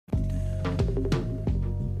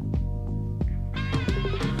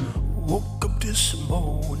Woke up this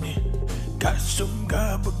morning, got some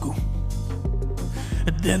gabagoo.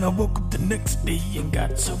 And then I woke up the next day and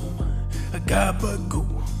got some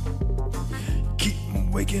gabagoo. Keep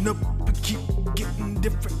waking up and keep getting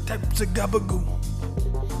different types of gabagoo.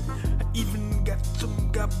 I even got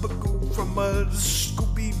some gabagoo from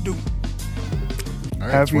Scooby-Doo.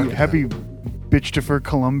 Happy Bitch-defer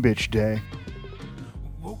Columbitch Day.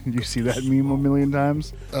 Did you see that meme a million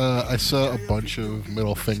times? I saw a bunch of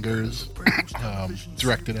middle fingers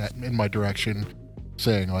directed in my direction,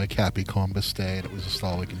 saying like "Happy Columbus Day," and it was just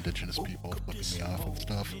all like indigenous people flipping me off and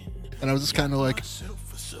stuff. And I was just kind of like,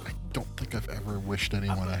 I don't think I've ever wished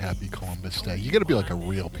anyone a Happy Columbus Day. You got to be like a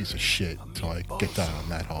real piece of shit to like get down on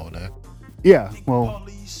that holiday. Yeah, well,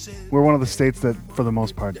 we're one of the states that, for the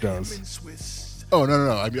most part, does. Oh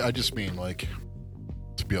no! I just mean like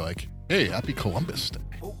to be like, hey, Happy Columbus Day.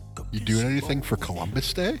 You doing anything for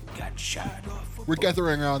Columbus Day? We're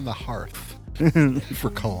gathering around the hearth for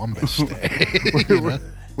Columbus Day.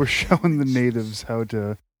 We're showing the natives how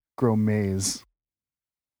to grow maize.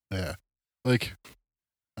 Yeah, like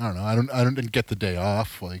I don't know. I didn't get the day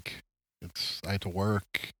off. Like I had to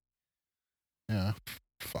work. Yeah,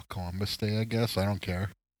 fuck Columbus Day. I guess I don't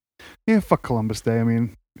care. Yeah, fuck Columbus Day. I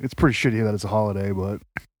mean, it's pretty shitty that it's a holiday, but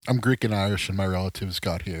I'm Greek and Irish, and my relatives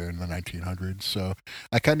got here in the 1900s, so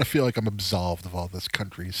I kind of feel like I'm absolved of all this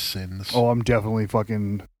country's sins. Oh, I'm definitely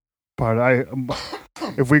fucking part of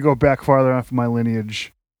if we go back farther enough in my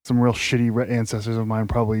lineage, some real shitty ancestors of mine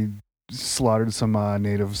probably slaughtered some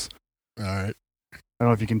natives. All right. I don't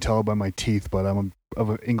know if you can tell by my teeth, but I'm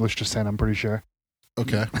of English descent, I'm pretty sure.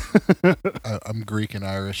 Okay. I'm Greek and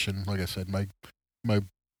Irish, and like I said, my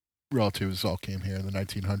relatives all came here in the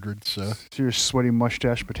 1900s, so you're a sweaty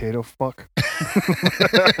mustache potato fuck.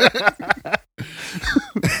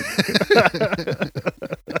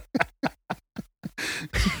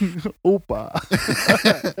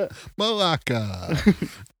 Opa. Malacca.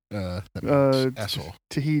 Asshole.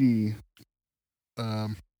 Tahiti.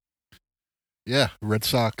 Yeah, Red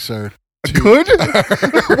Sox are good?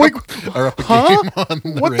 are up a game on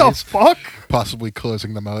the what Rays, the fuck? Possibly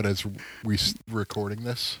closing them out as we're recording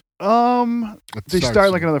this. They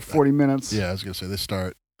start like another 40 minutes. Yeah, I was gonna say they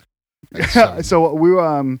start. So we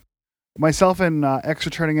myself and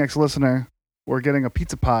ex-returning ex-listener were getting a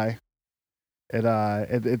pizza pie at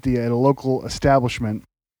a local establishment,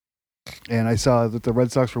 and I saw that the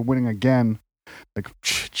Red Sox were winning again. Like,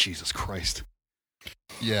 Jesus Christ.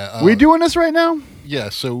 Yeah. We doing this right now? Yeah,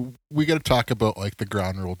 so we got to talk about like the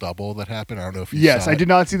ground rule double that happened. I don't know if you Yes, saw I did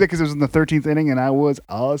not see that because it was in the 13th inning and I was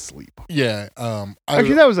asleep. Yeah.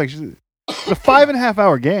 Actually, that was actually the 5.5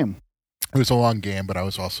 hour game. It was a long game, but I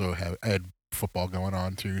was also I had football going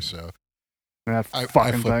on too, so I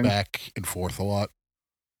flipped back and forth a lot.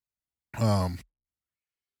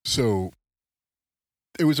 So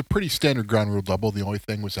it was a pretty standard ground rule double. The only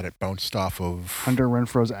thing was that it bounced off of Hunter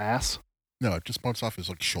Renfro's ass. No, it just bounced off his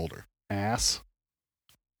like shoulder. Ass.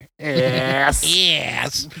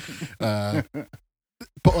 Yes. But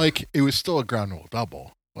like it was still a ground rule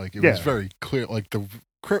double. Like it was very clear. Like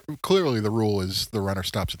clearly the rule is the runner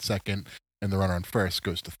stops at second and the runner on first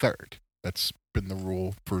goes to third. That's been the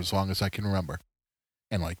rule for as long as I can remember.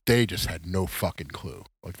 And like they just had no fucking clue.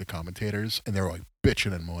 Like the commentators, and they were like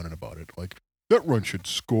bitching and moaning about it. Like that run should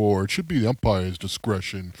score. It should be the umpire's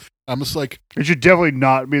discretion. I'm just like, it should definitely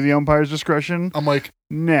not be the umpire's discretion. I'm like,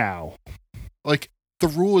 now. Like, the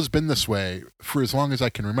rule has been this way for as long as I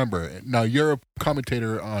can remember. Now, you're a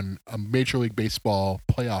commentator on a Major League Baseball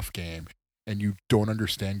playoff game, and you don't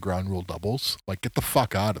understand ground rule doubles. Like, get the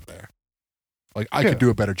fuck out of there. Like, I could do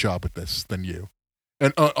a better job with this than you.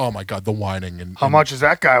 And, oh my God, the whining. And how much does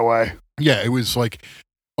that guy weigh? Yeah, it was like,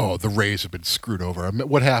 oh, the Rays have been screwed over. I mean,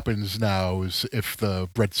 what happens now is if the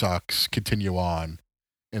Red Sox continue on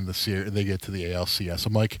in the series, they get to the ALCS.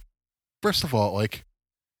 I'm like, first of all, like,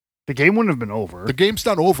 the game wouldn't have been over. The game's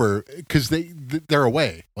not over because they're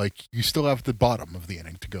away. Like, you still have the bottom of the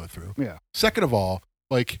inning to go through. Yeah. Second of all,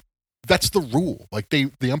 like, that's the rule. Like, the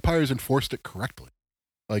umpires enforced it correctly.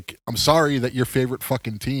 Like, I'm sorry that your favorite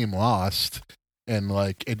fucking team lost, and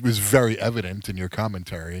like it was very evident in your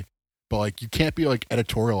commentary. But like, you can't be like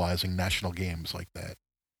editorializing national games like that.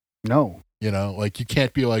 No. You know, like you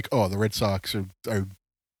can't be like, oh, the Red Sox are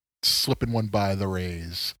slipping one by the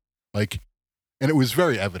Rays. Like, and it was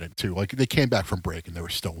very evident too. Like they came back from break and they were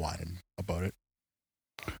still whining about it.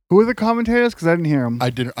 Who were the commentators? Because I didn't hear them. I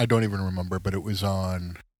don't even remember. But it was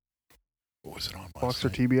on. What was it on? Fox or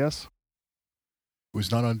TBS? It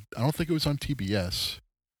was not on. I don't think it was on TBS.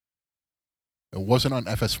 It wasn't on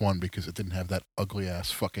FS1 because it didn't have that ugly ass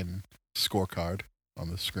fucking scorecard on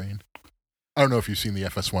the screen. I don't know if you've seen the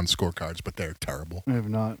FS1 scorecards, but they're terrible. I have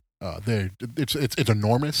not. It's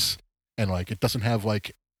enormous, and like it doesn't have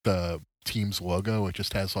like the team's logo. It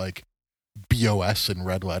just has like BOS in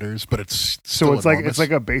red letters, but it's still enormous.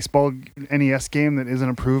 Like a baseball NES game that isn't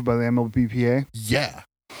approved by the MLBPA. Yeah,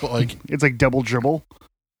 but like it's like double dribble.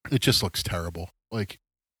 It just looks terrible. Like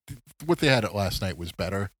what they had it last night was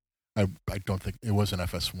better. I don't think it was an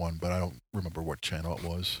FS1, but I don't remember what channel it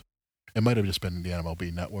was. It might have just been the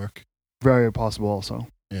MLB Network. Very possible, also.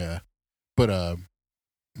 Yeah, but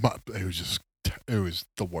it was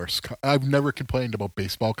the worst. I've never complained about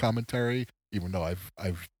baseball commentary, even though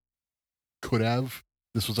I've could have.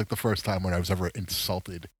 This was like the first time when I was ever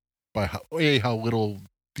insulted by how little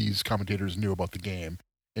these commentators knew about the game,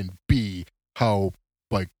 and B, how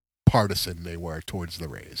like partisan they were towards the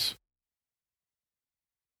Rays.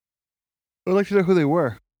 I'd like to know who they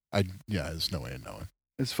were. There's no way of knowing.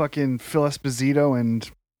 It's fucking Phil Esposito and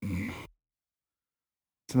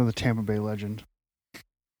it's another Tampa Bay legend.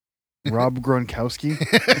 Rob Gronkowski.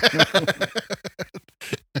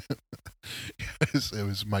 It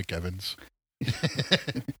was Mike Evans.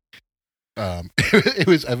 It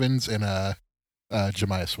was Evans and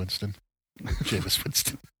Jameis Winston. Jameis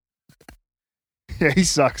Winston. Yeah, he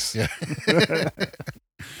sucks. Yeah.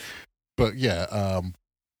 But yeah,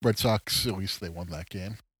 Red Sox, at least they won that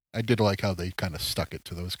game. I did like how they kind of stuck it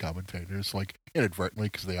to those commentators, like inadvertently,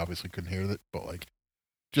 because they obviously couldn't hear it, but like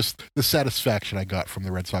just the satisfaction I got from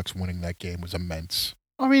the Red Sox winning that game was immense.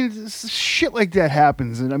 I mean, shit like that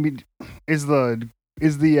happens, and I mean, is the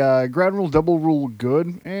ground rule double rule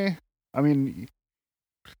good? I mean,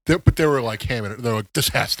 but they were like hammering it. They're like, this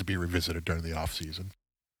has to be revisited during the off season.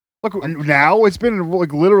 Look, now it's been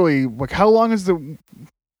like literally like how long is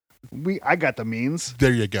I got the means.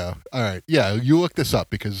 There you go. All right. Yeah, you look this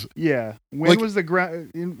up because when was the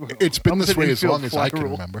ground? It's been this way as long as I can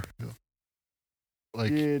remember.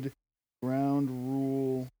 Like did ground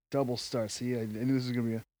rule double start? See, I knew this was gonna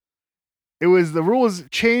be the rule was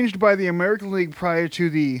changed by the American League prior to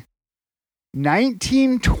the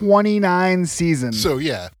 1929 season. So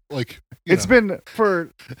yeah, like it's been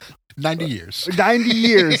for 90 years. 90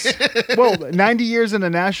 years. Well, 90 years in the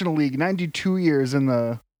National League, 92 years in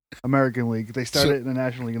the American League. They started in the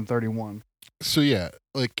National League in 31. So yeah,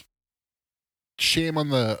 like shame on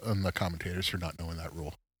the commentators for not knowing that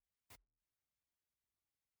rule.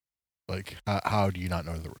 Like how do you not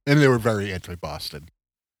know the rule? And they were very anti-Boston.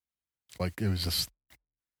 Like it was just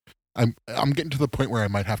I'm getting to the point where I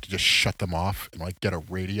might have to just shut them off and like get a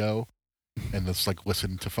radio and just like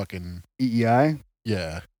listen to fucking EEI.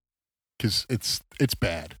 Yeah. Because it's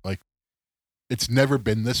bad. Like, it's never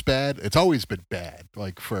been this bad. It's always been bad.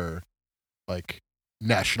 Like, for, like,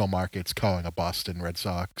 national markets calling a Boston Red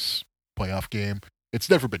Sox playoff game. It's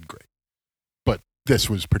never been great. But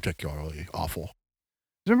this was particularly awful.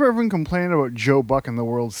 Remember everyone complaining about Joe Buck in the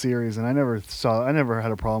World Series, and I never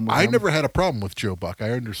had a problem with him. I never had a problem with Joe Buck.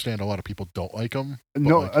 I understand a lot of people don't like him.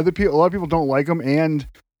 No, a lot of people don't like him, and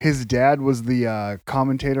his dad was the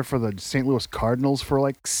commentator for the St. Louis Cardinals for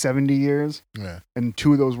like 70 years. Yeah. And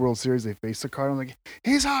 2 of those World Series, they faced the Cardinals. Like,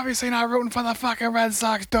 he's obviously not rooting for the fucking Red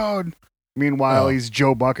Sox, dude. Meanwhile, he's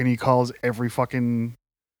Joe Buck, and he calls every fucking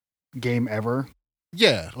game ever.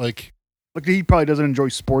 Yeah, like he probably doesn't enjoy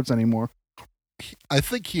sports anymore. I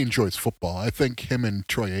think he enjoys football. I think him and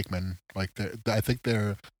Troy Aikman, like, I think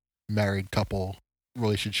their married couple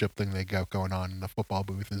relationship thing they got going on in the football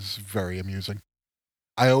booth is very amusing.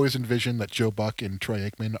 I always envision that Joe Buck and Troy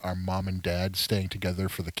Aikman are mom and dad staying together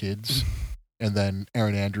for the kids, and then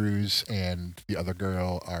Erin Andrews and the other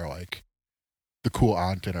girl are like the cool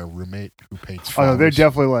aunt and her roommate who paints flowers. Oh, they're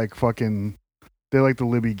definitely like fucking. They're like the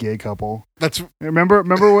Libby gay couple. That's remember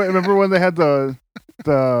when they had the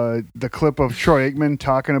clip of Troy Aikman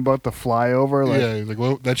talking about the flyover? Like, yeah, he's like,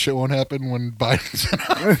 well, that shit won't happen when Biden's in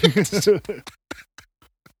office.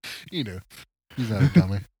 You know, he's not a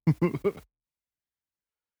dummy.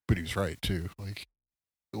 But he was right too. Like,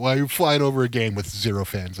 why are you flying over a game with 0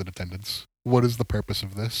 fans in attendance? What is the purpose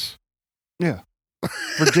of this? Yeah,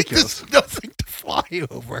 ridiculous. There's nothing to fly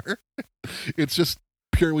over. It's just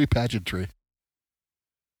purely pageantry.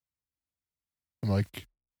 I'm like,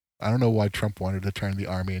 I don't know why Trump wanted to turn the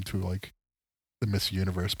army into like the Miss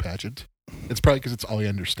Universe pageant. It's probably because it's all he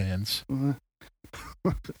understands.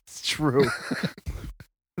 It's true.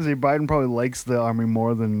 See, Biden probably likes the army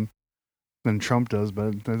more than Trump does,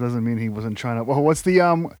 but that doesn't mean he wasn't trying to. Well, what's the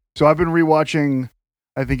So I've been rewatching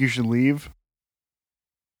I Think You Should Leave.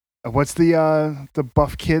 What's the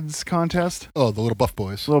Buff Kids contest? Oh, the Little Buff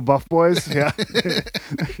Boys. Little Buff Boys, yeah.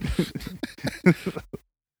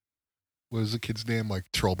 What was the kid's name? Like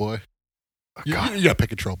Troll Boy? You gotta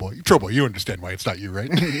pick a troll boy. Troll boy, you understand why it's not you, right?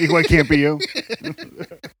 Why it can't be you?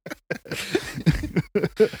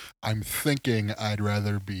 I'm thinking I'd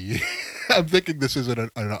rather be. I'm thinking this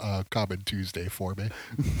isn't a common Tuesday for me.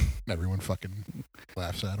 Everyone fucking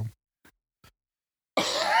laughs at him.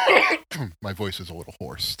 My voice is a little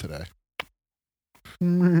hoarse today.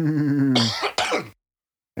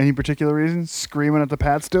 Any particular reason? Screaming at the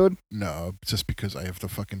Pats, dude? No, just because I have to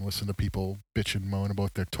fucking listen to people bitch and moan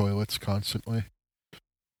about their toilets constantly.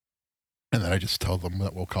 And then I just tell them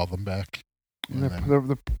that we'll call them back.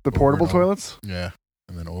 The portable toilets? Yeah.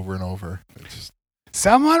 And then over and over. It's just,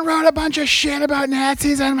 someone wrote a bunch of shit about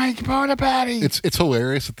Nazis on my porta potty. It's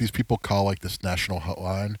hilarious that these people call like this national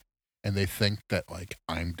hotline and they think that like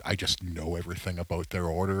I just know everything about their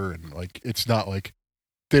order, and like it's not like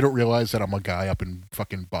they don't realize that I'm a guy up in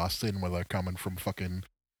fucking Boston where they're coming from fucking,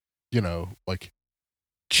 like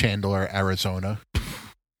Chandler, Arizona.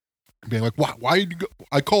 Being like, why did you go?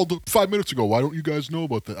 I called 5 minutes ago. Why don't you guys know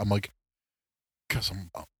about that? I'm like, because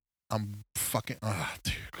I'm fucking,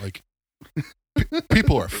 dude, like,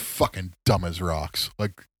 people are fucking dumb as rocks.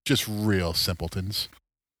 Like, just real simpletons.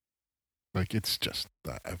 Like, it's just,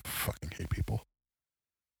 I fucking hate people.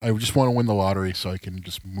 I just want to win the lottery so I can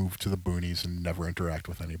just move to the boonies and never interact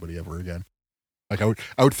with anybody ever again. Like,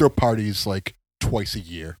 I would throw parties like twice a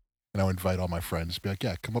year, and I would invite all my friends. Be like,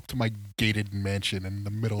 yeah, come up to my gated mansion in the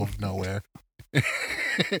middle of nowhere.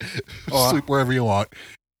 Sleep wherever you want.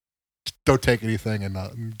 Don't take anything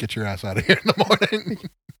and get your ass out of here in the morning.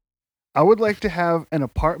 I would like to have an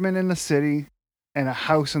apartment in the city and a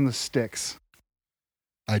house in the sticks.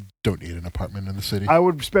 I don't need an apartment in the city. I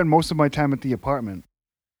would spend most of my time at the apartment.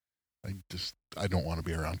 I don't want to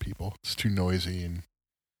be around people. It's too noisy and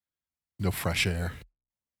no fresh air.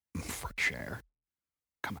 Fresh air.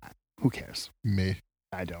 Come on. Who cares? Me.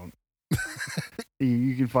 I don't.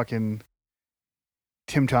 You can fucking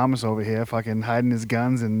Tim Thomas over here fucking hiding his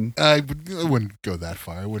guns and I wouldn't go that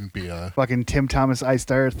far. I wouldn't be a fucking Tim Thomas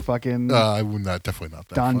Iced Earth fucking I would not, definitely not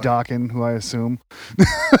that Don far. Dawkin, who I assume.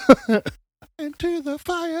 Into the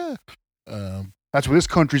fire. That's where this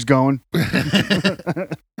country's going.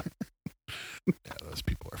 Yeah, those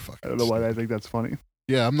people are fucking. I don't know why I think that's funny.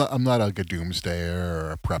 Yeah, I'm not a doomsdayer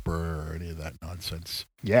or a prepper or any of that nonsense.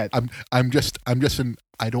 Yeah. I'm just I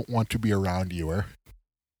don't want to be around you. Or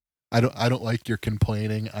I don't like your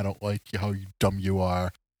complaining. I don't like how dumb you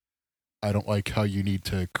are. I don't like how you need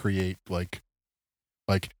to create like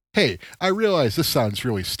hey, I realize this sounds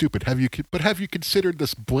really stupid. Have you considered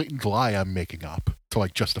this blatant lie I'm making up to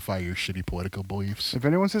like justify your shitty political beliefs? If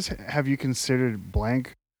anyone says, have you considered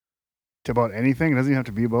blank to about anything, it doesn't even have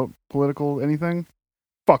to be about political anything.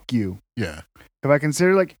 Fuck you. Yeah. If I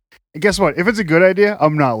consider like, guess what? If it's a good idea,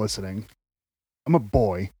 I'm not listening. I'm a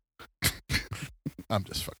boy. I'm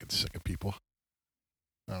just fucking sick of people.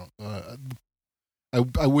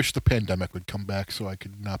 I wish the pandemic would come back so I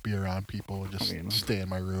could not be around people and just stay in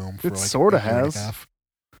my room for it like sort of a year and a has. half.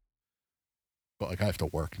 But like I have to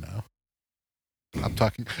work now. I'm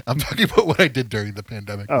talking about what I did during the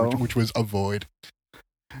pandemic, which was avoid.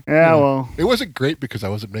 Yeah, well, it wasn't great because I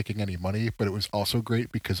wasn't making any money, but it was also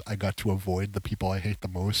great because I got to avoid the people I hate the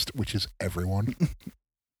most, which is everyone.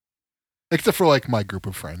 Except for like my group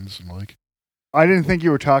of friends and like. I didn't think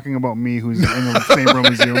you were talking about me who's in the same room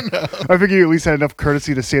as you. No. I figured you at least had enough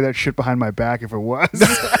courtesy to say that shit behind my back if it was.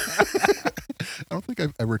 I don't think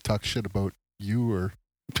I've ever talked shit about you or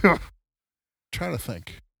trying to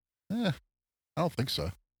think. I don't think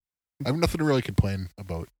so. I have nothing to really complain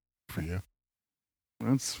about for you.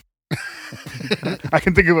 I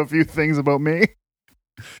can think of a few things about me.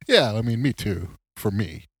 Yeah, I mean, me too. For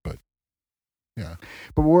me, but yeah.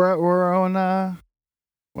 But we're on.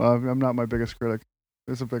 Well, I'm not my biggest critic.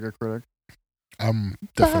 There's a bigger critic. I'm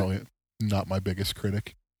definitely not my biggest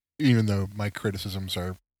critic, even though my criticisms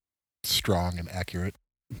are strong and accurate.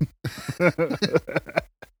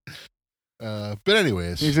 But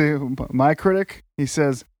anyways. You say, my critic? He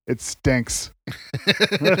says, it stinks.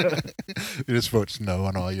 He just votes no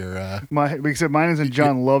on all your... Except mine isn't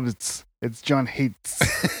John Loves. It's John Hates.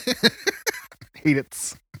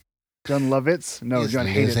 Hate-its. John Lovitz? No, He's John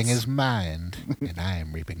Hates. losing his mind, and I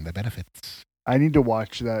am reaping the benefits. I need to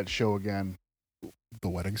watch that show again. The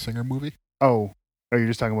Wedding Singer movie? Oh, you're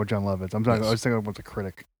just talking about John Lovitz. Yes. I was thinking about the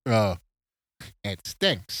critic. Oh, it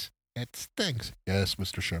stinks. It stinks. Yes,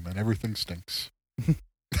 Mr. Sherman, everything stinks.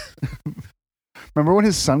 Remember when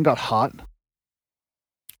his son got hot?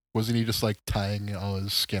 Wasn't he just like tying all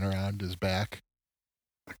his skin around his back?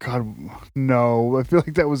 God, no. I feel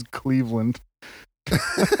like that was Cleveland.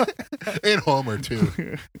 And Homer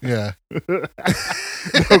too. Yeah. No,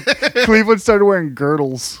 Cleveland started wearing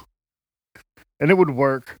girdles. and it would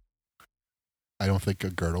work. I don't think a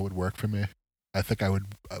girdle would work for me. I think I would.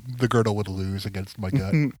 The girdle would lose against my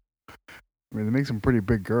gut. I mean, they make some pretty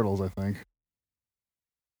big girdles, I think.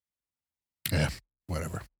 Yeah,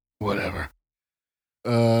 whatever. Whatever.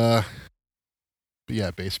 But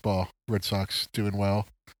yeah, baseball. Red Sox doing well.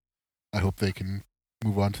 I hope they can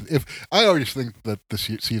move on to. If I always think that this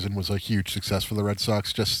season was a huge success for the Red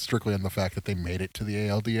Sox, just strictly on the fact that they made it to the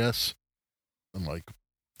ALDS, and like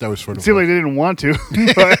that was sort of. It seemed like they didn't want to,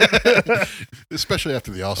 but especially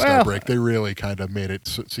after the All-Star break, they really kind of made it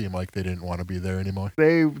seem like they didn't want to be there anymore.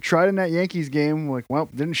 They tried in that Yankees game, like, well,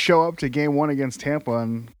 didn't show up to Game 1 against Tampa,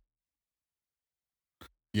 and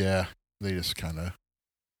yeah, they just kind of.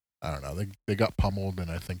 I don't know. They got pummeled,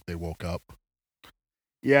 and I think they woke up.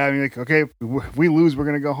 Yeah, I mean, like, okay, if we lose, we're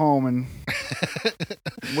gonna go home, and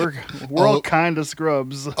we're all kind of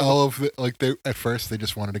scrubs. All of the, like, they at first they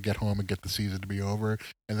just wanted to get home and get the season to be over,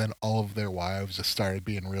 and then all of their wives just started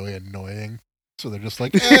being really annoying. So they're just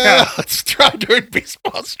like, let's try during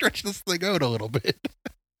baseball, stretch this thing out a little bit.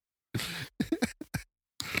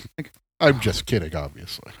 I'm just kidding,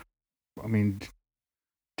 obviously. I mean,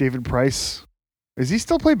 David Price, does he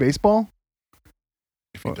still play baseball?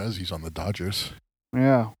 If he does, he's on the Dodgers.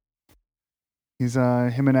 Yeah. He's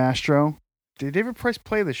him and Astro. Did David Price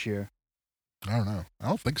play this year? I don't know. I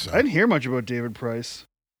don't think so. I didn't hear much about David Price.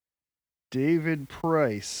 David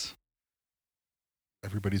Price.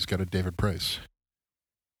 Everybody's got a David Price.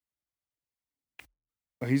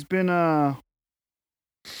 He's been was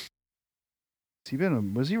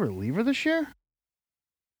he a reliever this year?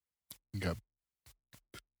 He got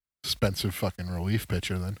expensive fucking relief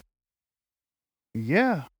pitcher then.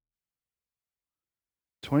 Yeah.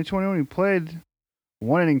 2021 he played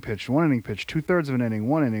 1 inning pitch, 2/3 of an inning,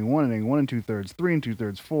 1 inning, 1 inning, 1 2/3, 3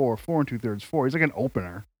 2/3, 4 2/3, 4. He's like an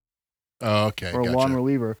opener. Oh, okay. Or a long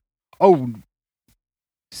reliever. Oh,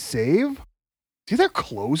 save? Is he their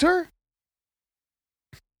closer?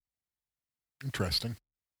 Interesting.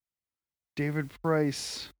 David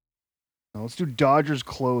Price. No, let's do Dodgers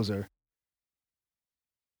closer.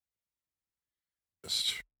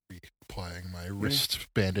 Just reapplying my wrist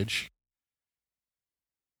bandage.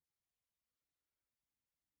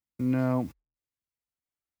 No,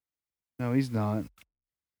 he's not.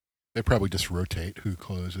 They probably just rotate who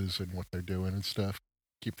closes and what they're doing and stuff.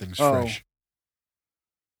 Keep things fresh.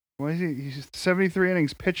 Why is he? He's 73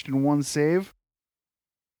 innings pitched and 1 save.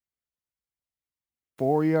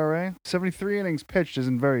 4 ERA. 73 innings pitched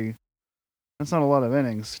isn't very. That's not a lot of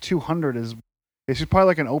innings. 200 is. It's probably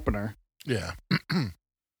like an opener. Yeah.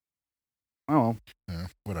 Oh. Yeah.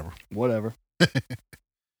 Whatever. Whatever.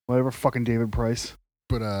 Fucking David Price.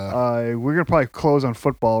 But we're gonna probably close on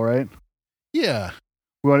football, right? Yeah.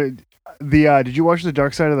 Did you watch The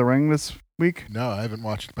Dark Side of the Ring this week? No, I haven't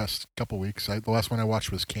watched the past couple weeks. The last one I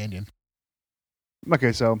watched was Canyon.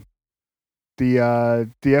 Okay, so the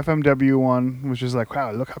FMW one was just like,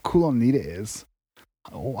 wow, look how cool Onita is.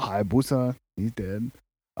 Oh, Hayabusa, he's dead.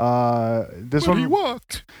 This one he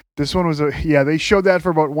walked. This one was they showed that for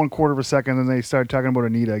about 1/4 of a second, and they started talking about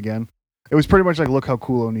Onita again. It was pretty much like, look how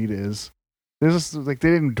cool Onita is. This is like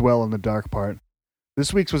they didn't dwell on the dark part.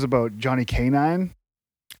 This week's was about Johnny K9.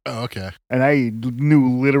 Oh, okay. And I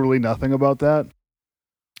knew literally nothing about that.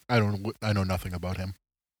 I know nothing about him.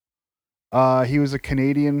 He was a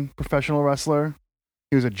Canadian professional wrestler.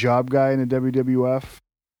 He was a job guy in the WWF,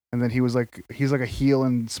 and then he's like a heel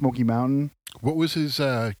in Smoky Mountain. What was his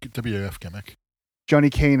WWF gimmick?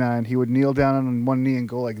 Johnny K9. He would kneel down on one knee and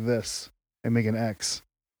go like this and make an X.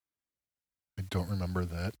 I don't remember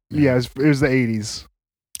that. Yeah, it was the 80s.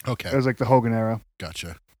 Okay. It was like the Hogan era.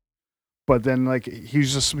 Gotcha. But then like he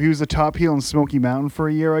was the top heel in Smoky Mountain for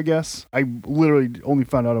a year, I guess. I literally only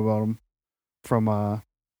found out about him from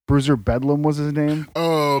Bruiser Bedlam was his name.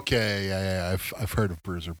 Oh, okay. Yeah. I've heard of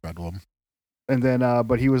Bruiser Bedlam. And then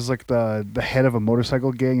but he was like the head of a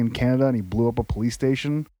motorcycle gang in Canada, and he blew up a police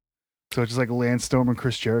station. So it's just like Lance Storm and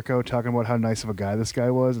Chris Jericho talking about how nice of a guy this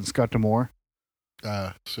guy was, and Scott D'Amore.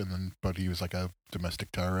 But he was like a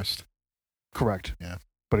domestic terrorist. Correct. Yeah.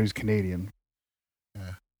 But he was Canadian.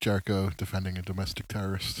 Yeah. Jericho defending a domestic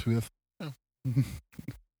terrorist with. Oh.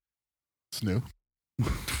 It's new.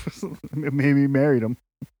 Maybe he married him.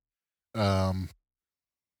 I'm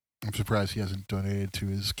surprised he hasn't donated to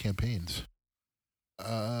his campaigns.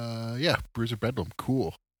 Yeah, Bruiser Bedlam,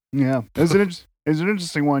 cool. Yeah, it's an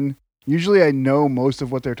interesting one. Usually, I know most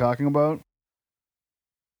of what they're talking about.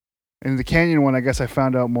 In the Canyon one, I guess I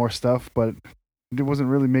found out more stuff, but it wasn't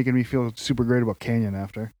really making me feel super great about Canyon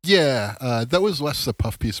after. Yeah, that was less a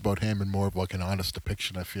puff piece about him and more of like an honest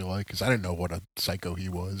depiction, I feel like, because I didn't know what a psycho he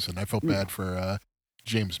was, and I felt bad for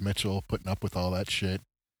James Mitchell putting up with all that shit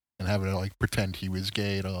and having to like pretend he was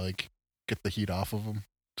gay to like get the heat off of him.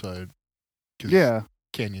 So, Yeah.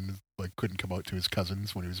 Canyon like couldn't come out to his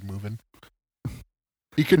cousins when he was moving.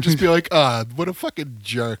 He could just be like, what a fucking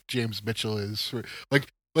jerk James Mitchell is.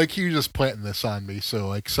 Like he was just planting this on me so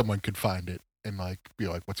like someone could find it and like be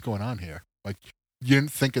like, what's going on here? Like, you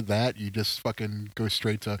didn't think of that. You just fucking go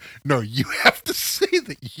straight to, no, you have to say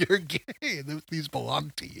that you're gay and these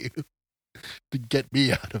belong to you to get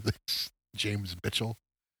me out of this, James Mitchell.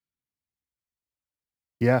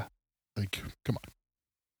 Yeah. Like, come on.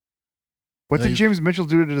 What did James Mitchell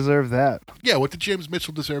do to deserve that? Yeah, what did James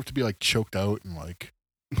Mitchell deserve to be like choked out and like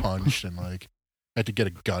punched and like had to get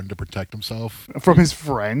a gun to protect himself? From his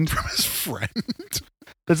friend? From his friend.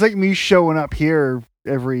 That's like me showing up here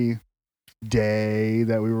every day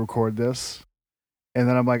that we record this. And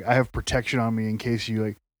then I'm like, I have protection on me in case you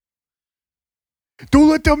like, don't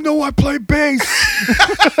let them know I play bass.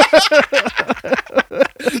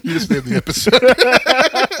 You just named the episode.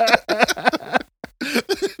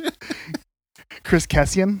 Chris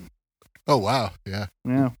Kessian. Oh wow, yeah.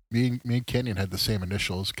 Yeah. Me and Canyon had the same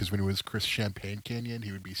initials because when it was Chris Champagne Canyon,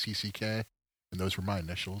 he would be CCK, and those were my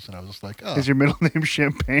initials. And I was just like, oh, is your middle name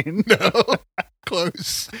Champagne? No,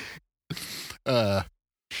 close.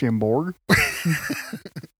 Chambord.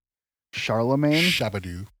 Charlemagne.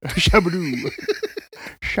 Shabadoo. Shabadoo.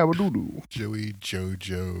 Shabadoo. Joey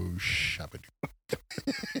Jojo Shabadoo.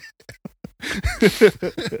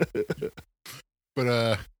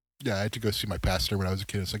 But yeah, I had to go see my pastor when I was a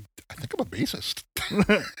kid. I was like, I think I'm a bassist.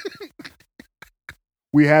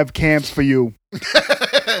 We have camps for you.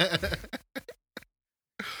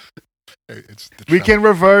 We can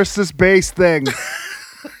reverse this bass thing.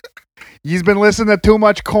 You've been listening to too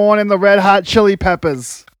much Corn and the Red Hot Chili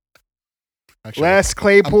Peppers. Actually, less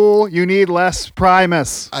Claypool, you need less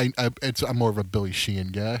Primus. I'm more of a Billy Sheehan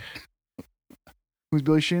guy. Who's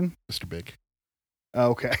Billy Sheehan? Mr. Big. Oh,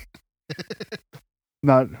 okay.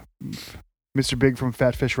 Not Mr. Big from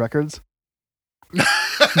Fat Fish Records?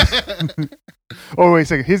 Oh, wait a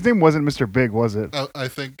second. His name wasn't Mr. Big, was it? I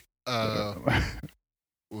think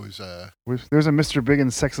was there's a Mr. Big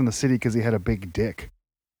in Sex and the City because he had a big dick.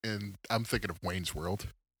 And I'm thinking of Wayne's World.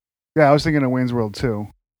 Yeah, I was thinking of Wayne's World too.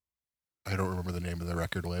 I don't remember the name of the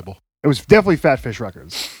record label. It was definitely Fat Fish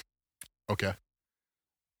Records. Okay.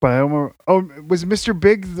 But I don't remember. Oh, was Mr.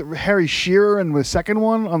 Big Harry Shearer in the second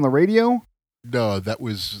one on the radio? No, that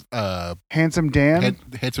was Handsome Dan.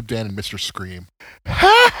 Handsome Dan and Mr. Scream.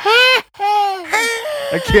 I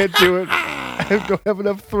can't do it. I don't have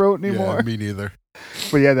enough throat anymore. Yeah, me neither.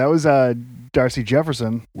 But yeah, that was Darcy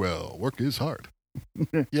Jefferson. Well, work is hard.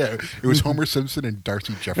 Yeah, it was Homer Simpson and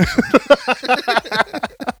Darcy Jefferson.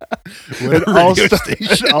 An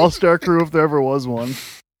all-star crew if there ever was one.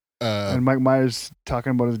 And Mike Myers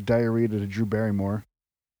talking about his diarrhea to Drew Barrymore.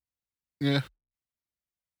 Yeah.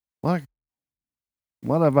 A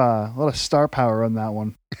lot of star power on that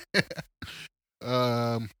one.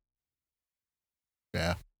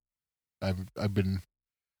 Yeah. I've been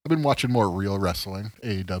watching more real wrestling,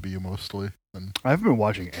 AEW mostly. I haven't been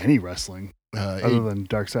watching any wrestling other than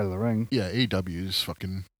Dark Side of the Ring. Yeah, AEW's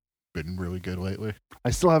fucking been really good lately. I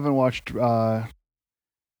still haven't watched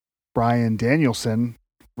Bryan Danielson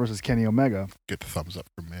versus Kenny Omega. Get the thumbs up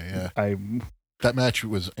from me. Yeah, that match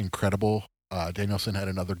was incredible. Danielson had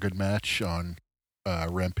another good match on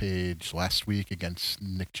Rampage last week against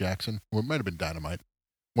Nick Jackson. Well, it might have been Dynamite,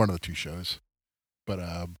 one of the two shows,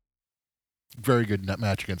 but very good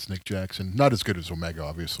match against Nick Jackson. Not as good as Omega,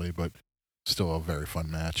 obviously, but still a very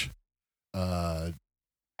fun match.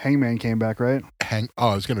 Hangman came back, right?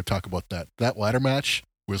 I was going to talk about that. That ladder match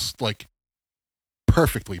was like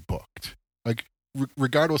perfectly booked. Like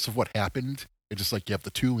regardless of what happened, it's just like you have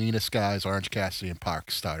the two leanest guys, Orange Cassidy and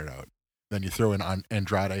Pac, started out. Then you throw in on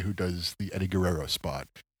Andrade, who does the Eddie Guerrero spot.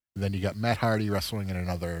 And then you got Matt Hardy wrestling in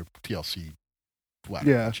another TLC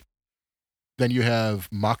ladder match. Then you have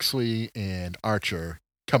Moxley and Archer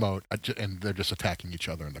come out and they're just attacking each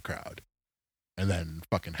other in the crowd. And then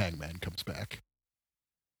fucking Hangman comes back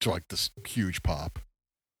to like this huge pop.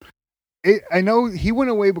 I know he went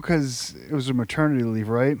away because it was a maternity leave,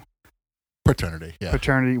 right? Paternity, yeah.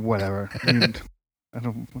 Paternity, whatever.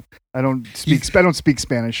 I don't speak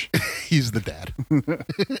Spanish. He's the dad.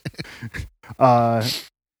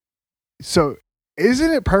 So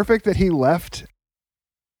isn't it perfect that he left?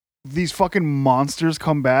 These fucking monsters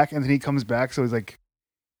come back, and then he comes back. So he's like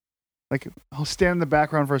I'll stand in the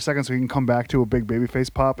background for a second, so he can come back to a big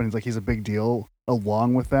babyface pop, and he's a big deal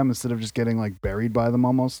along with them instead of just getting like buried by them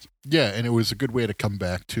almost. Yeah, and it was a good way to come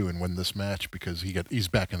back too and win this match because he's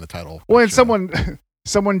back in the title. Well, and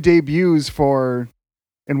someone debuts for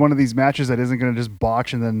in one of these matches that isn't going to just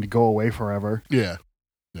botch and then go away forever. Yeah.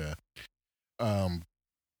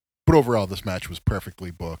 But overall, this match was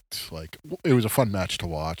perfectly booked. Like, it was a fun match to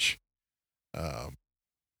watch. A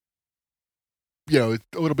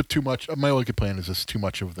little bit too much. My only complaint is just too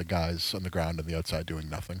much of the guys on the ground and the outside doing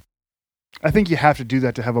nothing. I think you have to do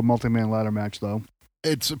that to have a multi-man ladder match, though.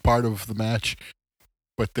 It's a part of the match,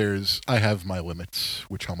 but I have my limits,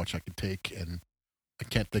 how much I can take, and I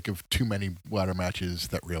can't think of too many ladder matches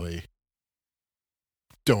that really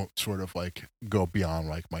don't sort of like go beyond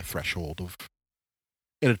like my threshold of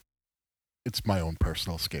it. It's my own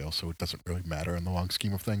personal scale, so it doesn't really matter in the long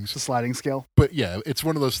scheme of things. It's a sliding scale. But yeah, it's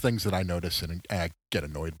one of those things that I notice and I get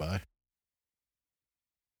annoyed by.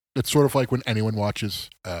 It's sort of like when anyone watches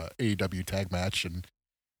AEW tag match and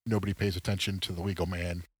nobody pays attention to the legal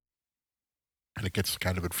man, and it gets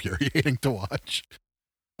kind of infuriating to watch.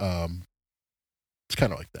 It's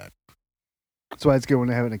kind of like that. That's why it's good when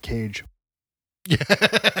they have it in a cage. Yeah,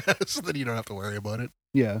 so then you don't have to worry about it.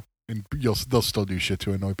 Yeah. And they'll still do shit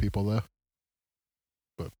to annoy people, though.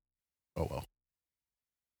 But, oh well.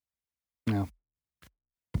 Yeah.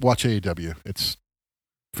 Watch AEW. It's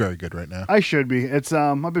very good right now. I should be. It's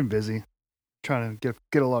I've been busy trying to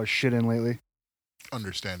get a lot of shit in lately.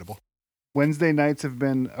 Understandable. Wednesday nights have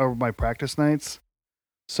been my practice nights.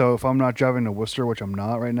 So if I'm not driving to Worcester, which I'm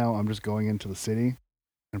not right now, I'm just going into the city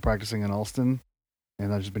and practicing in Alston.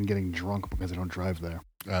 And I've just been getting drunk because I don't drive there.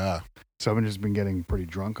 So I've just been getting pretty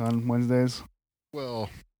drunk on Wednesdays. Well,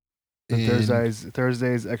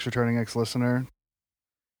 Thursdays, ex-returning ex-listener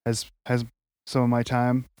has some of my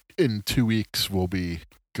time. In 2 weeks, we'll be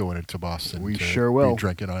going into Boston. We sure will. Be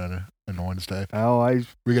drinking on a Wednesday. Oh,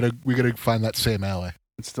 we gotta find that same alley.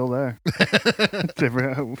 It's still there.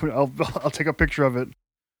 I'll take a picture of it.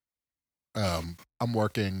 I'm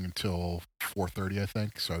working until 4:30, I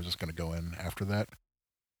think. So I was just gonna go in after that.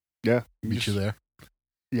 Yeah, meet you there.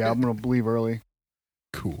 Yeah, I'm gonna leave early.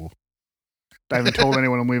 Cool. I haven't told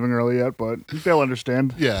anyone I'm leaving early yet, but they'll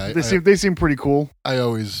understand. Yeah, they seem pretty cool. I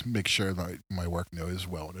always make sure that my work knows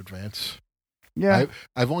well in advance. Yeah,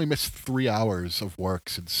 I've only missed 3 hours of work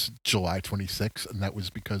since July 26th, and that was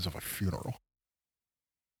because of a funeral.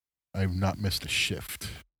 I've not missed a shift.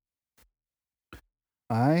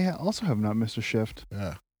 I also have not missed a shift.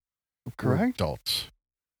 Yeah, correct. We're adults.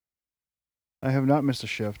 I have not missed a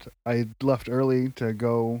shift. I left early to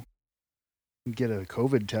go get a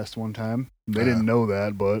COVID test one time. They didn't know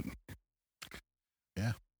that, but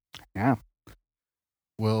yeah.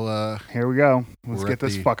 Well, here we go. Let's get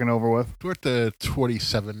this fucking over with. We're at the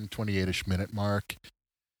 27, 28-ish minute mark.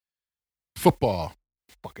 Football.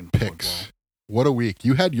 Fucking picks. Football. What a week.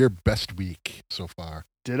 You had your best week so far.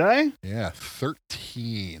 Did I? Yeah,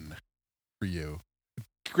 13 for you.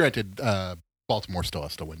 Granted, Baltimore still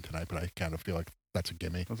has to win tonight, but I kind of feel like that's a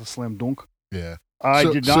gimme. That's a slam dunk. Yeah. I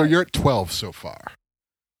did not. So you're at 12 so far.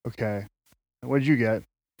 Okay. What did you get?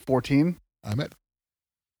 14? I'm at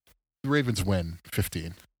the Ravens win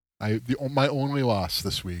 15. My only loss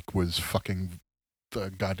this week was fucking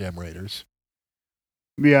the goddamn Raiders.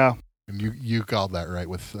 Yeah. And you called that right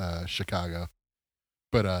with Chicago.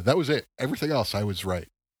 But that was it. Everything else I was right.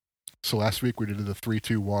 So last week we did the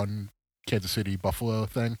 3-2-1 Kansas City Buffalo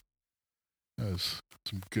thing. That was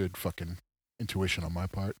some good fucking intuition on my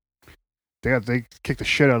part. They kicked the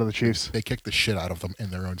shit out of the Chiefs. They kicked the shit out of them in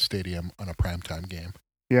their own stadium on a primetime game.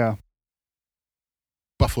 Yeah.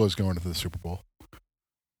 Buffalo's going to the Super Bowl.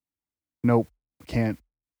 Nope. Can't.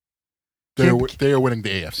 They are winning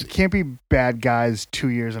the AFC. Can't be bad guys 2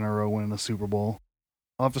 years in a row winning the Super Bowl.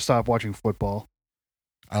 I'll have to stop watching football.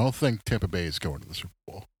 I don't think Tampa Bay is going to the Super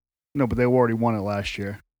Bowl. No, but they already won it last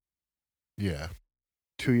year. Yeah.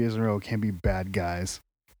 2 years in a row can't be bad guys.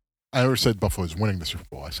 I never said Buffalo's winning the Super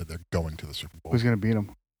Bowl. I said they're going to the Super Bowl. Who's going to beat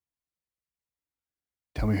them?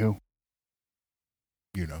 Tell me who.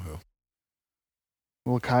 You know who.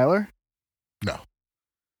 Will Kyler? No.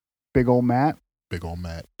 Big old Matt? Big old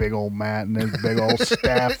Matt. Big old Matt and his big old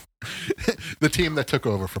staff. The team that took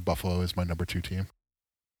over for Buffalo is my number 2 team.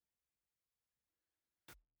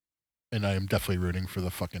 And I am definitely rooting for the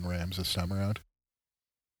fucking Rams this time around.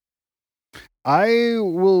 I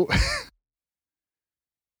will...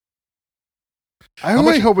 I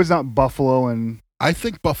really hope it's not Buffalo and... I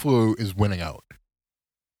think Buffalo is winning out.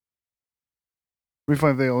 We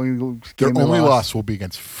find their only loss will be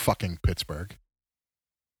against fucking Pittsburgh.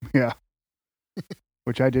 Yeah.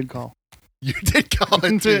 Which I did call. You did call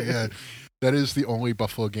it too, yeah. That is the only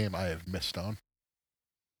Buffalo game I have missed on.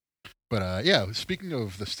 But yeah, speaking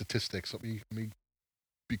of the statistics, let me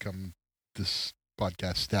become this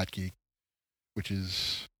podcast stat geek, which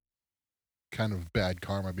is kind of bad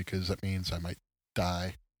karma because that means I might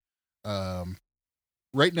die.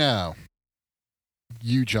 Right now,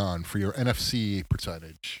 you, John, for your NFC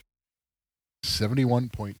percentage,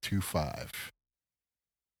 71.25.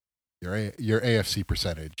 Your AFC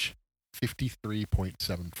percentage,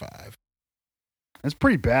 53.75. That's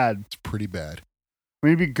pretty bad. It's pretty bad. I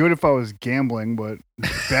mean, it'd be good if I was gambling, but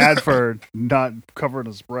it's bad for not covering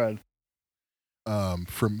a spread.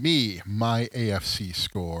 For me, my AFC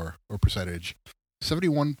score or percentage,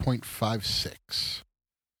 71.56.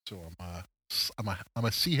 So I'm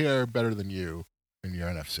a C hair better than you in your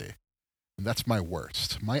NFC, and that's my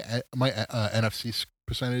worst. My NFC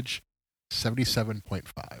percentage,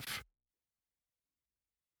 77.5.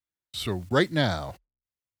 So right now,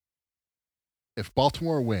 if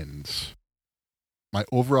Baltimore wins, my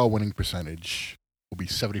overall winning percentage will be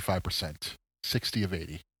 75%, 60 of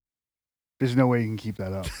 80. There's no way you can keep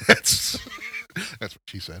that up. That's what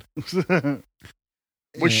she said.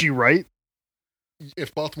 Was she right?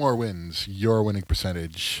 If Baltimore wins, your winning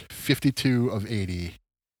percentage, 52 of 80,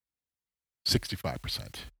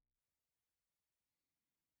 65%.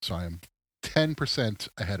 So I am 10%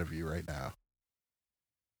 ahead of you right now.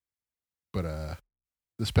 But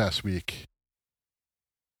this past week,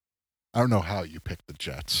 I don't know how you picked the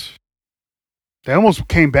Jets. They almost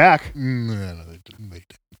came back. No, they didn't.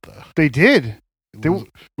 They did.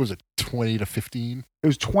 Was it 20-15? It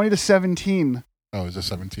was 20-17. Oh, is it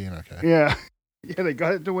 17? Okay. Yeah. Yeah, they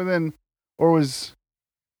got it to within, or it was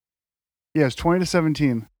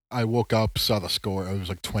 20-17. I woke up, saw the score. It was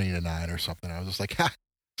like 20-9 or something. I was just like, ha,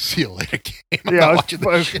 see you later, game. I'm not watching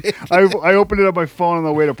this shit. I opened it up my phone on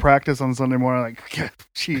the way to practice on Sunday morning. Like,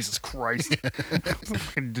 Jesus Christ.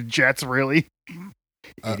 The Jets, really?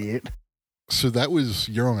 Idiot. So that was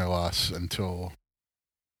your only loss until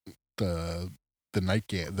the night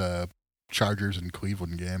game, the Chargers and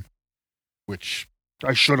Cleveland game, which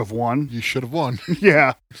I should have won. You should have won.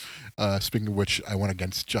 Yeah. Speaking of which, I went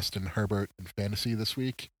against Justin Herbert in fantasy this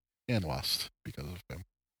week and lost because of him.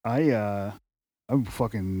 I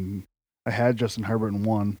had Justin Herbert and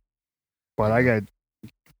won, but I'm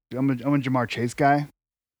a Jamar Chase guy,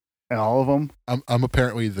 and all of them. I'm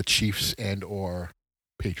apparently the Chiefs and or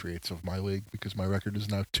Patriots of my league because my record is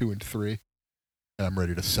now 2-3, and I'm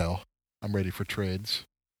ready to sell. I'm ready for trades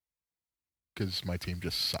because my team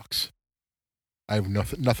just sucks. I have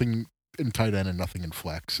nothing in tight end and nothing in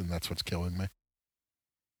flex, and that's what's killing me.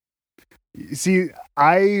 See,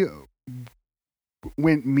 I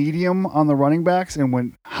went medium on the running backs and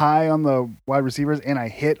went high on the wide receivers, and I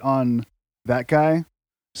hit on that guy.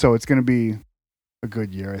 So it's going to be a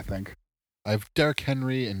good year, I think. I have Derrick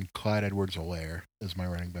Henry and Clyde Edwards-Helaire as my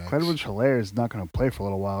running backs. Clyde Edwards-Helaire is not going to play for a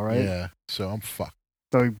little while, right? Yeah, so I'm fucked.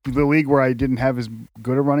 The league where I didn't have as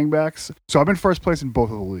good at running backs. So I'm in first place in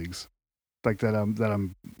both of the leagues, like that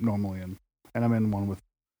I'm normally in, and I'm in one with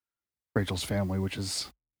Rachel's family, which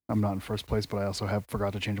is I'm not in first place, but I also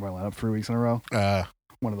forgot to change my lineup 3 weeks in a row.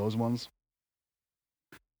 One of those ones.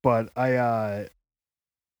 But so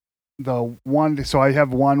I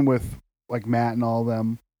have one with like Matt and all of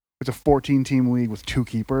them. It's a 14-team league with 2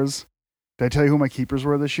 keepers. Did I tell you who my keepers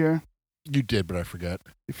were this year? You did, but I forget.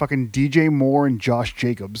 Fucking DJ Moore and Josh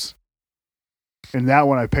Jacobs. In that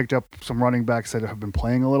one, I picked up some running backs that have been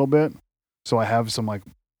playing a little bit. So I have some like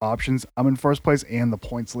options. I'm in first place and the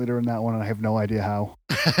points leader in that one, and I have no idea how.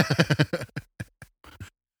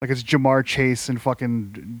 Like it's Jamar Chase and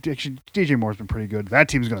fucking DJ Moore's been pretty good. That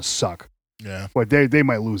team's gonna suck. Yeah. But they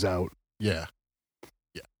might lose out. Yeah.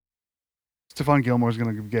 Stephon Gilmore's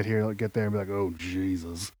gonna get there and be like, oh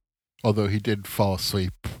Jesus. Although he did fall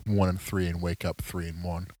asleep 1-3 and wake up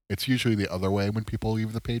 3-1. It's usually the other way when people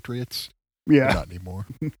leave the Patriots. Yeah. But not anymore.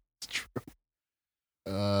 It's true.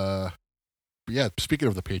 But yeah, speaking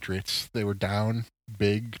of the Patriots, they were down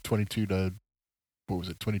big 22-9.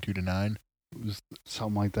 It was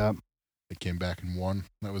something like that. They came back and won.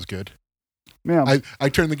 That was good. Yeah. I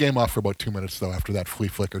turned the game off for about 2 minutes though after that flea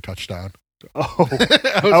flicker touchdown. Oh,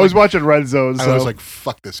 I was watching Red Zone. So I was like,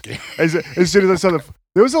 fuck this game. As soon as I saw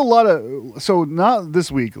there was a lot of, so not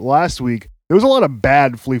this week, last week, there was a lot of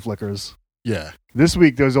bad flea flickers. Yeah. This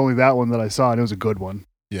week, there was only that one that I saw, and it was a good one.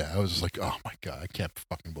 Yeah, I was just like, oh my God, I can't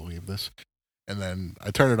fucking believe this. And then I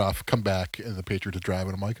turn it off, come back, and the Patriots are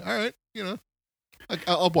driving. I'm like, all right,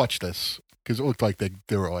 I'll watch this. Because it looked like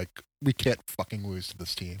they were like, we can't fucking lose to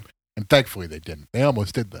this team. And thankfully they didn't. They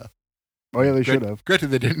almost did though. Oh yeah, they should have. Granted,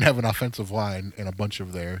 they didn't have an offensive line and a bunch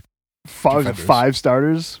of their five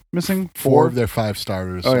starters missing. 4 of their 5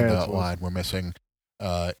 starters on that line were missing,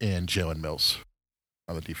 and Jalen Mills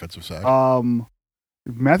on the defensive side.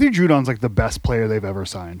 Matthew Judon's like the best player they've ever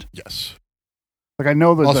signed. Yes. Like I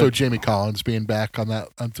know that also Jamie Collins being back on that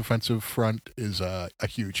defensive front is a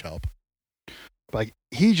huge help. Like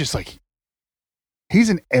he just like he's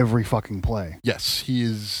in every fucking play. Yes, he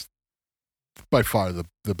is by far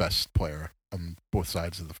the best player on both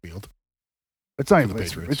sides of the field. It's not even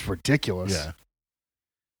it's ridiculous. Yeah.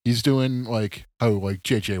 He's doing like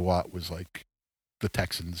JJ Watt was like the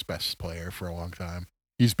Texans' best player for a long time.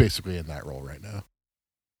 He's basically in that role right now.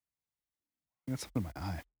 I got something in my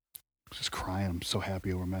eye. I'm just crying. I'm so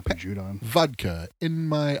happy over Matthew Judon. Vodka in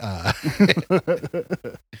my eye.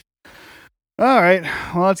 All right.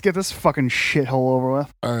 Well, let's get this fucking shithole over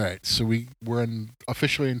with. All right. So we're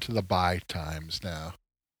officially into the bye times now.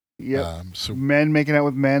 Yep. So men making out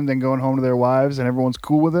with men, then going home to their wives, and everyone's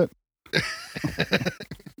cool with it.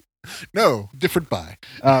 No, different bye.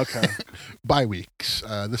 Oh, okay. Bye weeks.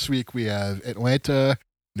 This week we have Atlanta,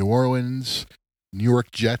 New Orleans, New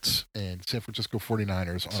York Jets, and San Francisco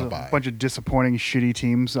 49ers on a bye. A bunch of disappointing, shitty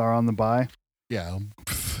teams are on the bye. Yeah.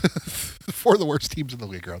 4 of the worst teams in the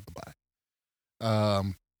league are on the bye.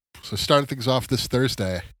 So starting things off this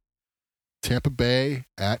Thursday, Tampa Bay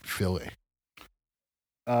at Philly.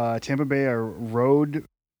 Tampa Bay are road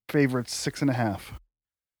favorites 6.5.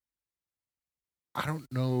 I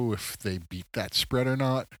don't know if they beat that spread or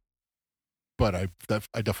not, but I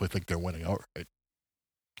definitely think they're winning outright.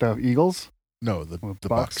 The Eagles? No, the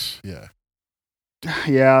Bucks. Yeah.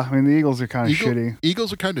 Yeah, I mean the Eagles are kind of shitty.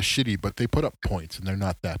 Eagles are kind of shitty, but they put up points and they're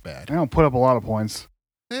not that bad. They don't put up a lot of points.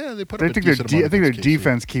 Yeah, they put up. I think their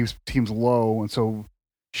defense keeps teams low, and so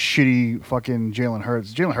shitty fucking Jalen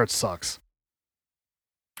Hurts. Jalen Hurts sucks.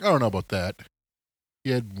 I don't know about that.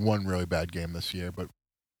 He had one really bad game this year, but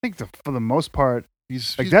I think for the most part,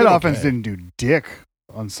 he's that offense didn't do dick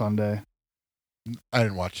on Sunday. I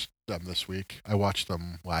didn't watch them this week. I watched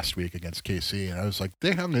them last week against KC, and I was like,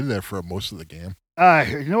 they hung in there for most of the game.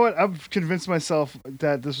 You know what? I've convinced myself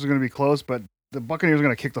that this was going to be close, but the Buccaneers are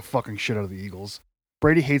going to kick the fucking shit out of the Eagles.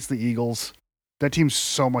 Brady hates the Eagles. That team's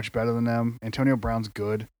so much better than them. Antonio Brown's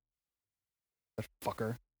good. That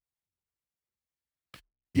fucker.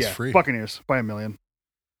 He's free. Buccaneers by 1 million.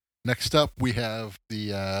 Next up, we have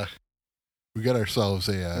we got ourselves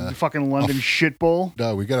the fucking London shit bowl.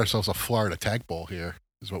 No, we got ourselves a Florida Tag Bowl here.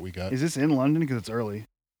 Is what we got. Is this in London? Because it's early.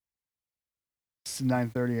 It's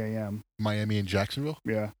 9:30 a.m. Miami and Jacksonville.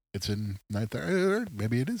 Yeah, it's in 9:30.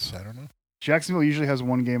 Maybe it is. I don't know. Jacksonville usually has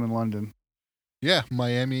one game in London. Yeah,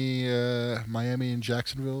 Miami and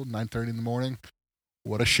Jacksonville, 9:30 in the morning.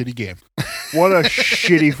 What a shitty game. What a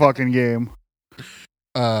shitty fucking game.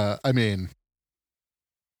 I mean,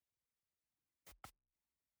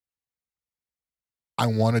 I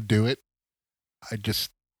want to do it.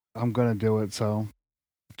 I'm gonna do it. So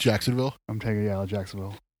Jacksonville. I'm taking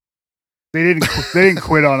Jacksonville. They didn't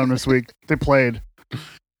quit on them this week. They played.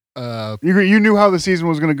 You knew how the season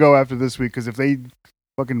was gonna go after this week because if they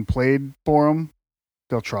fucking played for them,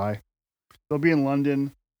 they'll try. They'll be in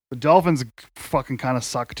London. The Dolphins fucking kind of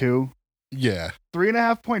suck too. Yeah,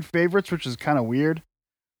 3.5 point favorites, which is kind of weird.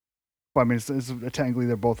 Well, I mean, it's technically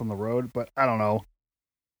they're both on the road, but I don't know.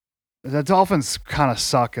 The Dolphins kind of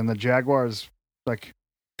suck, and the Jaguars, like,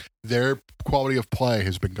 their quality of play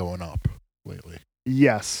has been going up lately.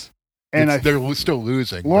 Yes, and they're still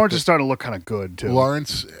losing. Lawrence is starting to look kind of good too.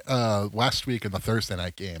 Lawrence, last week in the Thursday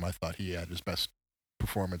night game, I thought he had his best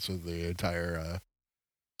performance of the entire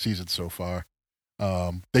season so far.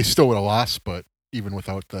 They still would have lost, but even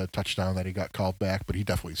without the touchdown that he got called back, but he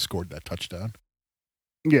definitely scored that touchdown.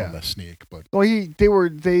 Yeah, on the sneak. But well, they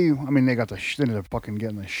ended up fucking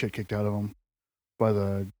getting the shit kicked out of them by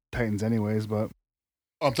the Titans, anyways. But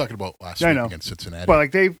I'm talking about last week against Cincinnati. But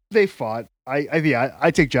like they fought.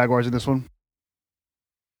 I take Jaguars in this one.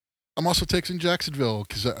 I'm also taking Jacksonville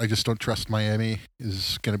because I just don't trust Miami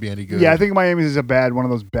is going to be any good. Yeah, I think Miami is one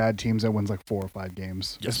of those bad teams that wins like 4 or 5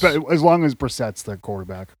 games. Yes. As long as Brissett's the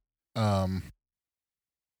quarterback.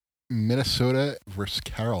 Minnesota versus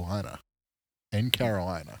Carolina. In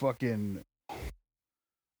Carolina. Fucking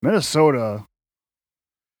Minnesota.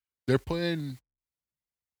 They've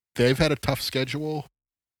had a tough schedule,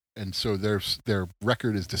 and so their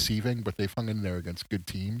record is deceiving, but they've hung in there against good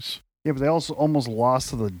teams. Yeah, but they also almost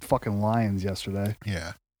lost to the fucking Lions yesterday.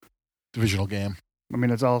 Yeah. Divisional game. I mean,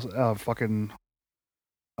 it's all fucking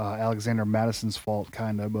Alexander Madison's fault,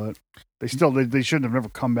 kind of, but they shouldn't have never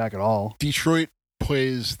come back at all. Detroit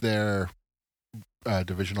plays their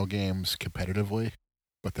divisional games competitively,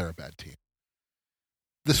 but they're a bad team.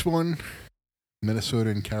 This one,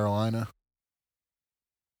 Minnesota and Carolina,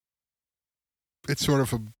 it's sort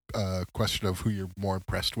of a question of who you're more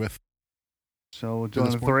impressed with. So,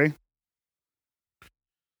 doing the 3?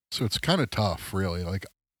 So it's kind of tough, really. Like,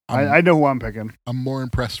 I know who I'm picking. I'm more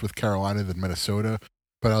impressed with Carolina than Minnesota,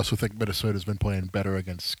 but I also think Minnesota's been playing better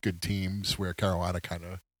against good teams where Carolina kind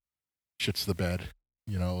of shits the bed,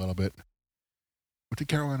 a little bit. What did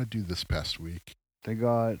Carolina do this past week? They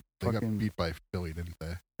got beat by Philly, didn't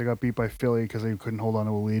they? They got beat by Philly because they couldn't hold on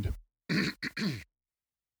to a lead.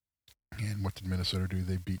 And what did Minnesota do?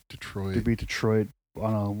 They beat Detroit. They beat Detroit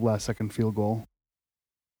on a last-second field goal.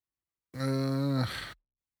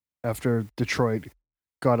 After Detroit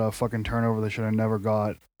got a fucking turnover they should have never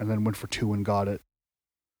got, and then went for 2 and got it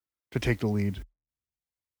to take the lead.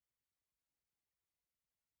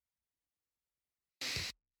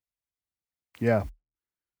 Yeah.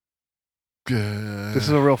 This is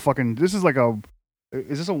a real fucking... This is like a...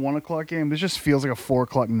 Is this a 1 o'clock game? This just feels like a 4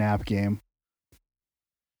 o'clock nap game.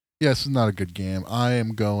 Yeah, this is not a good game. I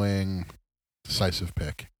am going decisive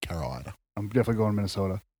pick, Carolina. I'm definitely going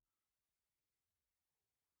Minnesota.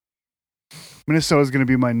 Minnesota's going to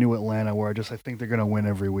be my new Atlanta, where I think they're going to win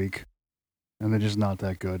every week. And they're just not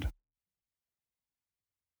that good.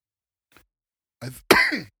 I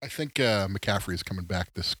think McCaffrey's coming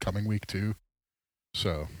back this coming week, too.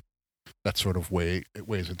 So that sort of weighs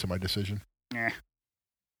into my decision.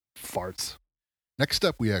 Farts. Next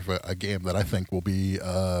up, we have a game that I think will be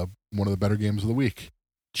one of the better games of the week.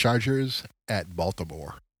 Chargers at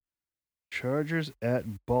Baltimore. Chargers at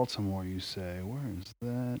Baltimore, you say. Where is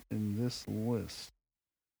that in this list?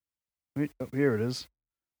 Wait, here it is.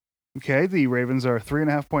 Okay, the Ravens are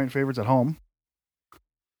 3.5-point favorites at home.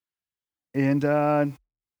 And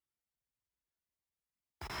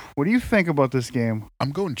what do you think about this game?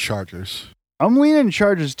 I'm going Chargers. I'm leaning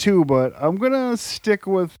Chargers too, but I'm going to stick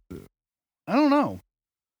with... I don't know.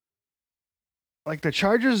 Like the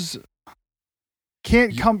Chargers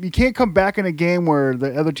you can't come back in a game where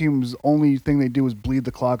the other team's only thing they do is bleed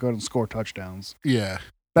the clock out and score touchdowns. Yeah.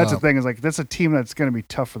 That's the thing, is like that's a team that's going to be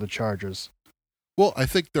tough for the Chargers. Well, I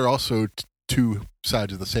think they're also two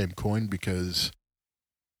sides of the same coin because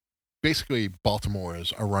basically Baltimore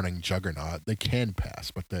is a running juggernaut. They can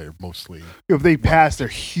pass, but they're mostly... If they pass, they're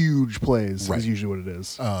huge plays, right. Is usually what it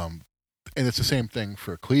is. And it's the same thing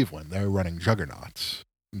for Cleveland. They're running juggernauts.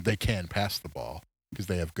 They can pass the ball because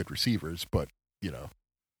they have good receivers, but,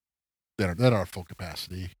 they're not at full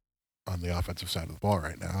capacity on the offensive side of the ball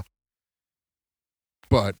right now.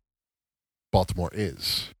 But Baltimore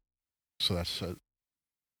is. So that's a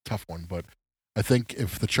tough one. But I think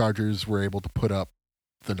if the Chargers were able to put up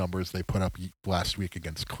the numbers they put up last week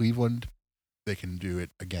against Cleveland, they can do it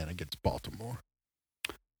again against Baltimore.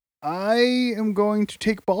 I am going to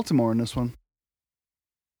take Baltimore in this one.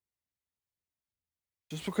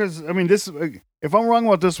 Just because, I mean, if I'm wrong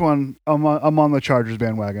about this one, I'm on the Chargers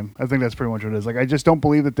bandwagon. I think that's pretty much what it is. Like, I just don't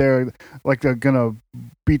believe that they're going to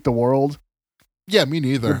beat the world. Yeah, me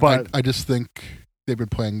neither. But I just think they've been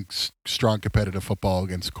playing strong competitive football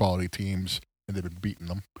against quality teams, and they've been beating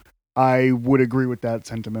them. I would agree with that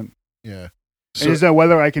sentiment. Yeah. So, and is that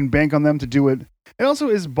whether I can bank on them to do it? And also,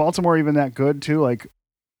 is Baltimore even that good, too? Like,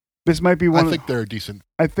 this might be one. I think they're decent.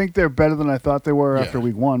 I think they're better than I thought they were after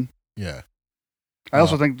week 1. Yeah. I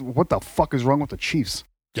also think, what the fuck is wrong with the Chiefs?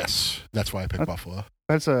 Yes, that's why I picked Buffalo.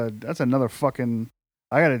 That's another fucking...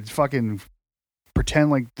 I gotta fucking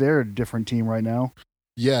pretend like they're a different team right now.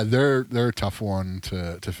 Yeah, they're a tough one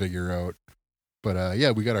to figure out. But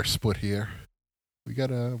yeah, we got our split here. We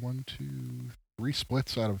got 1, 2, 3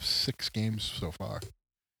 splits out of 6 games so far.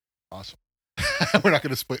 Awesome. We're not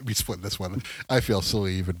going to be splitting this one. I feel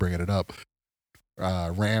silly even bringing it up.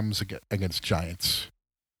 Rams against Giants.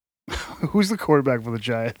 Who's the quarterback for the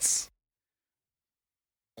Giants?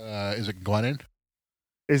 Is it Glennon?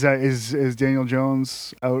 Is Daniel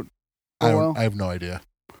Jones out? I have no idea.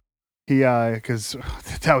 Because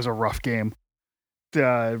that was a rough game.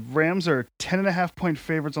 The Rams are 10.5-point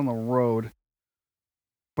favorites on the road.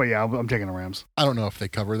 But yeah, I'm taking the Rams. I don't know if they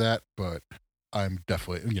cover that, but I'm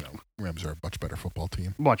definitely, Rams are a much better football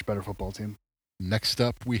team. Much better football team. Next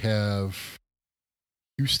up, we have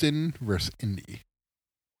Houston versus Indy.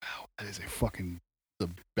 Wow, that is a fucking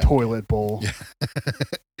toilet bowl.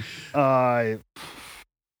 Yeah.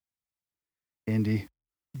 Indy.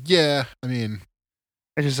 Yeah, I mean,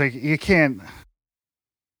 it's just like you can't,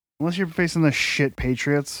 unless you're facing the shit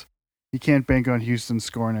Patriots, you can't bank on Houston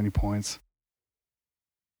scoring any points.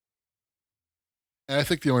 And I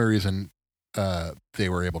think the only reason they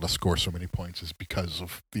were able to score so many points is because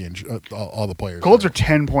of the all the players. Colts are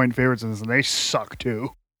 10-point favorites in this, and they suck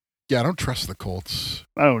too. Yeah, I don't trust the Colts.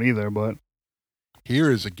 I don't either, but here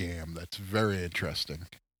is a game that's very interesting.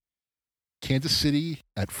 Kansas City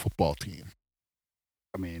at football team.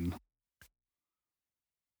 I mean,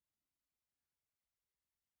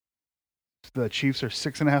 The Chiefs are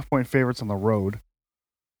 6.5 point favorites on the road.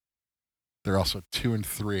 They're also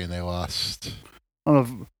 2-3, and they lost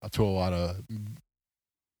On to a lot of.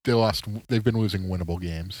 They've been losing winnable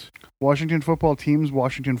games. Washington football team's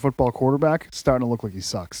Washington football quarterback starting to look like he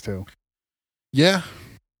sucks too. Yeah.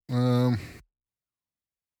 I'm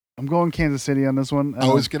going Kansas City on this one.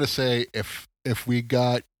 I was gonna say if we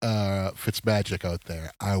got Fitzmagic out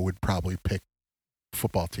there, I would probably pick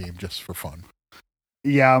football team just for fun.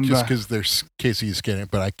 Yeah, just because there's KC's getting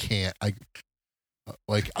it, but I can't. I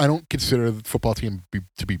don't consider the football team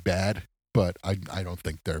to be bad, but I don't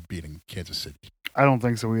think they're beating Kansas City. I don't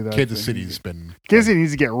think so either. Kansas City needs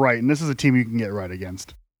to get right, and this is a team you can get right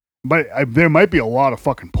against. But there might be a lot of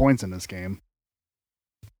fucking points in this game.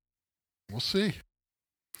 We'll see.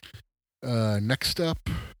 Next up,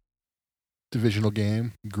 divisional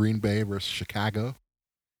game: Green Bay versus Chicago.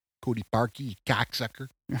 Cody Parkey, cocksucker.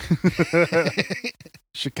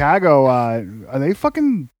 Chicago, are they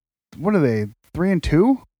fucking? What are they?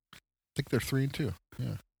 3-2? I think they're 3-2.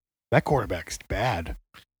 Yeah. That quarterback's bad.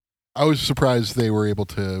 I was surprised they were able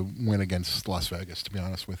to win against Las Vegas, to be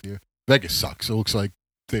honest with you. Vegas sucks. It looks like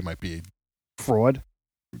they might be fraud.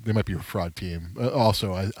 They might be a fraud team.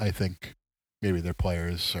 Also, I think maybe their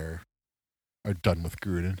players are done with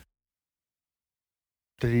Gruden.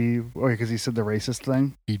 Did he? Because he said the racist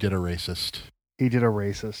thing? He did a racist.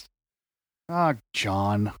 Ah,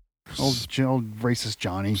 John. Old racist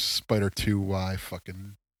Johnny. Spider 2Y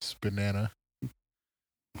fucking banana.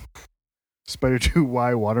 Spider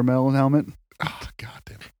 2Y watermelon helmet. Oh, God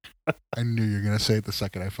damn it. I knew you were going to say it the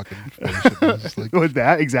second I fucking finished it. Like, with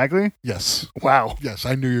that? Exactly? Yes. Wow. Yes,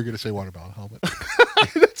 I knew you were going to say watermelon helmet.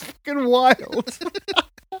 That's fucking wild.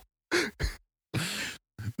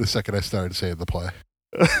 The second I started saying the play.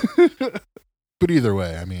 But either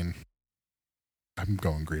way, I mean, I'm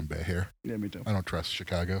going Green Bay here. Yeah, me too. I don't trust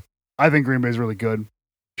Chicago. I think Green Bay's really good.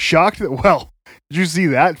 Shocked that, well, did you see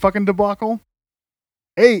that fucking debacle?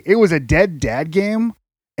 Hey, it was a dead dad game,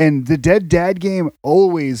 and the dead dad game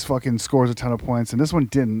always fucking scores a ton of points, and this one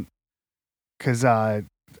didn't. Because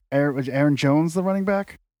Aaron Jones, the running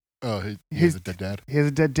back? Oh, he has a dead dad? He has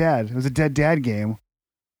a dead dad. It was a dead dad game.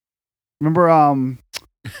 Remember,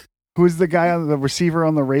 who's the guy on the receiver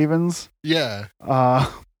on the Ravens? Yeah.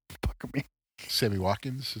 Fuck me. Sammy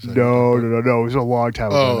Watkins? No. It was a long time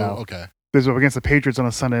ago now. Okay. This was against the Patriots on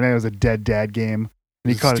a Sunday night. It was a dead dad game.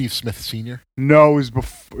 And he caught Steve Smith Sr.? No, it was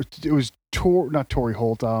before. It was not Torrey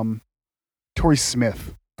Holt. Torrey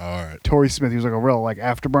Smith. All right. Torrey Smith. He was like a real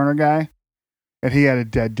afterburner guy, and he had a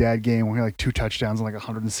dead dad game where he had 2 touchdowns and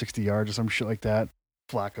 160 yards or some shit like that.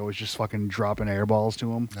 Flacco was just fucking dropping air balls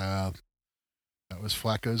to him. That was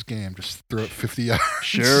Flacco's game. Just throw it 50 yards.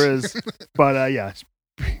 Sure is. But yeah,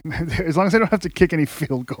 as long as I don't have to kick any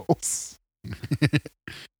field goals.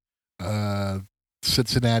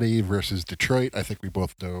 Cincinnati versus Detroit. I think we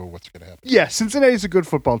both know what's going to happen. Yeah, Cincinnati's a good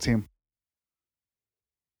football team.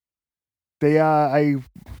 They, I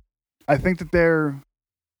think that they're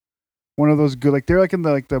one of those good. They're in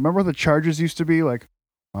the remember the Chargers used to be oh,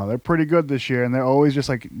 they're pretty good this year, and they're always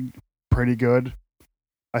just pretty good.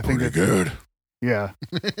 I think pretty good. Yeah.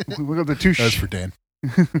 Look at the two. That's for Dan.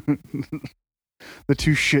 The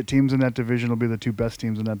 2 shit teams in that division will be the 2 best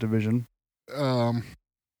teams in that division.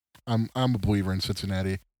 I'm a believer in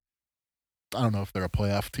Cincinnati. I don't know if they're a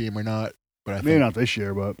playoff team or not, but I think maybe not this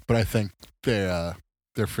year, but I think they're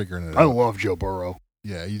figuring it out. I love Joe Burrow.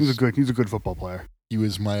 Yeah, he's a good football player. He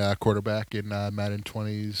was my quarterback in Madden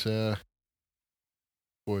 20's.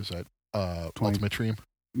 What was that? Ultimate Team.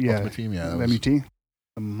 Yeah, Ultimate Team. Yeah, MUT. The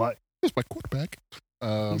mutt. He's my quarterback.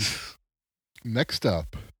 Next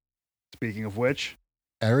up. Speaking of which,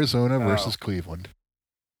 Arizona versus Cleveland.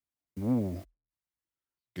 Ooh.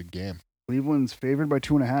 Good game. Cleveland's favored by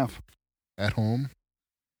 2.5. At home,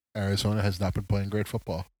 Arizona has not been playing great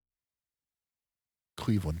football.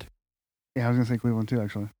 Cleveland. Yeah, I was going to say Cleveland too,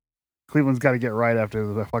 actually. Cleveland's got to get right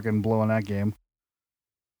after the fucking blow in that game.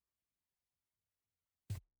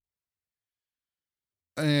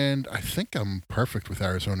 And I think I'm perfect with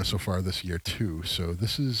Arizona so far this year, too. So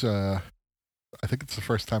this is, I think it's the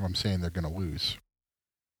first time I'm saying they're going to lose.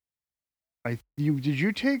 Did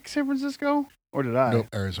you take San Francisco? Or did I? Nope,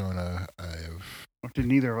 Arizona. I have. Or did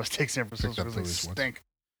neither of us take San Francisco? Because they stink.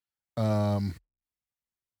 When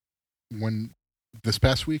this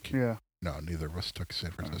past week? Yeah. No, neither of us took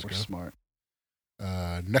San Francisco. We're smart.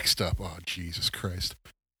 Next up, oh Jesus Christ,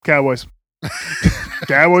 Cowboys.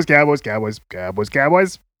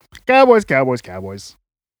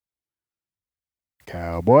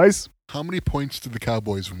 Cowboys. How many points did the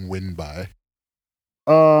Cowboys win by?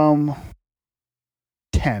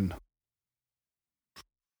 10.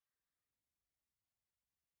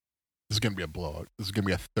 This is going to be a blowout. This is going to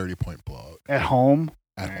be a 30-point blowout. At home?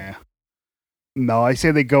 At home. No, I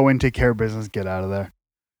say they go in, take care of business, get out of there.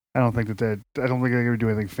 I don't think they're going to do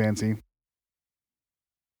anything fancy.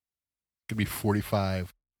 Could be 45-17.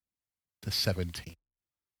 I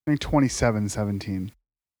think 27-17.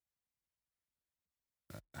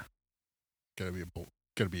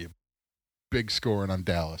 Gotta be a big scoring on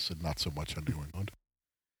Dallas and not so much on New England.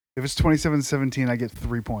 If it's 27-17, I get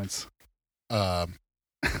 3 points.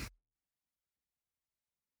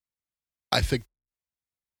 I think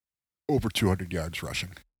over 200 yards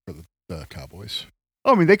rushing for the Cowboys.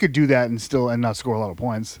 Oh, I mean, they could do that and not score a lot of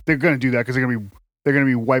points. They're going to do that because they're going to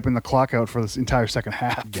be wiping the clock out for this entire second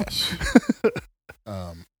half. Yes.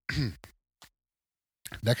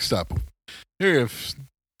 Next up, here we have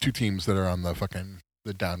two teams that are on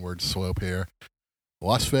the downward slope here.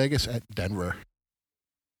 Las Vegas at Denver.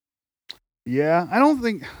 Yeah, I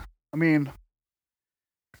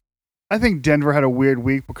think Denver had a weird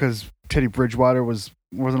week because Teddy Bridgewater wasn't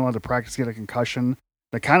allowed to practice, get a concussion.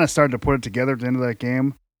 They kind of started to put it together at the end of that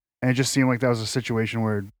game, and it just seemed like that was a situation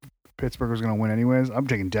where Pittsburgh was going to win anyways. I'm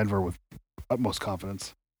taking Denver with utmost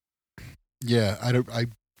confidence. Yeah, I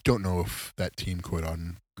don't know if that team quit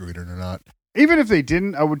on Gruden or not. Even if they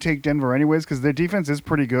didn't, I would take Denver anyways because their defense is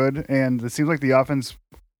pretty good, and it seems like the offense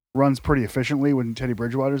runs pretty efficiently when Teddy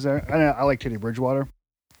Bridgewater's there. I like Teddy Bridgewater.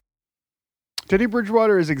 Teddy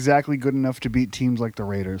Bridgewater is exactly good enough to beat teams like the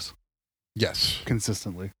Raiders. Yes.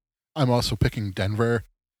 Consistently. I'm also picking Denver.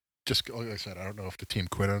 Just like I said, I don't know if the team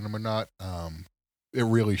quit on him or not. It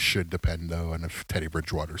really should depend, though, on if Teddy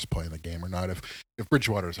Bridgewater's playing the game or not. If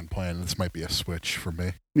Bridgewater isn't playing, this might be a switch for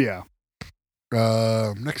me. Yeah.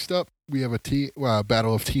 Next up, we have a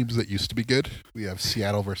battle of teams that used to be good. We have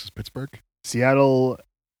Seattle versus Pittsburgh. Seattle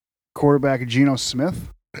quarterback Geno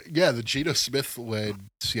Smith. Yeah, the Geno Smith led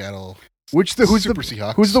Seattle. Who's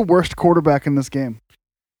Seahawks. Who's the worst quarterback in this game?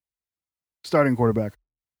 Starting quarterback.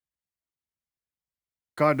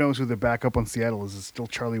 God knows who the backup on Seattle is. Is it still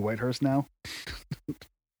Charlie Whitehurst now?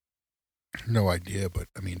 No idea, but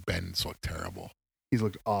Ben's looked terrible. He's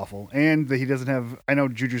looked awful. And he doesn't have, I know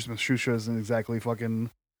Juju Smith-Schuster isn't exactly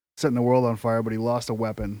fucking setting the world on fire, but he lost a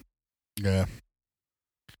weapon. Yeah.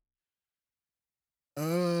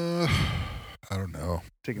 I don't know.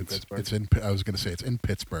 Taking Pittsburgh. I was going to say it's in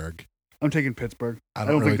Pittsburgh. I'm taking Pittsburgh. I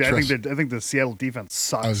think the Seattle defense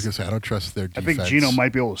sucks. I was going to say I don't trust their defense. I think Geno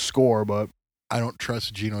might be able to score, but I don't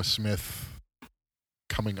trust Geno Smith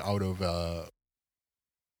coming out of out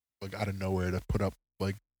of nowhere to put up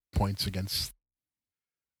points against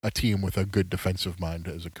a team with a good defensive mind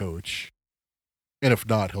as a coach. And if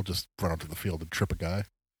not, he'll just run onto the field and trip a guy.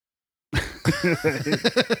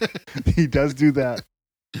 He does do that.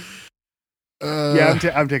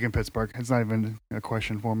 I'm taking Pittsburgh. It's not even a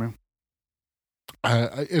question for me.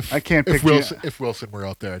 If Wilson were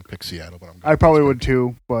out there, I'd pick Seattle. But I probably would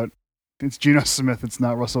too, but it's Geno Smith. It's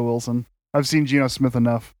not Russell Wilson. I've seen Geno Smith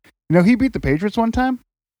enough. He beat the Patriots one time.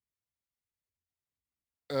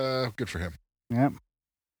 Good for him. Yeah.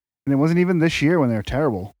 And it wasn't even this year when they were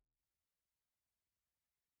terrible.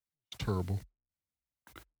 Terrible.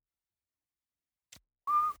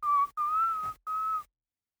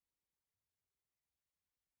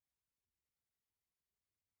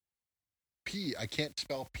 I can't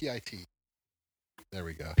spell P-I-T. There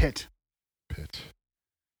we go. Pit.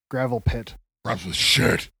 Gravel pit. Rhymes with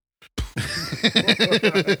shit.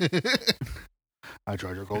 I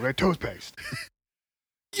tried your Colgate toothpaste.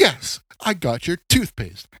 Yes, I got your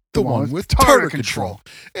toothpaste. The one with tartar control.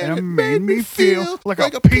 And it made me feel like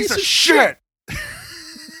a piece of shit.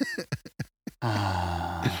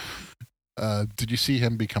 Did you see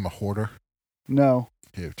him become a hoarder? No.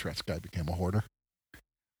 Yeah, Tourette's guy became a hoarder.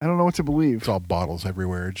 I don't know what to believe. It's all bottles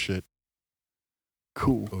everywhere and shit.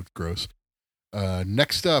 Cool. Oh, it's gross.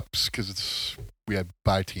 Next up, because we have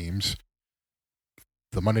bye teams,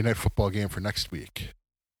 the Monday Night Football game for next week.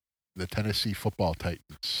 The Tennessee Football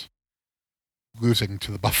Titans losing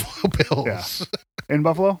to the Buffalo Bills. Yeah. In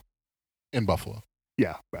Buffalo? In Buffalo.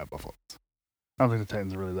 Yeah, bad Buffalo. I don't think the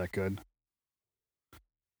Titans are really that good.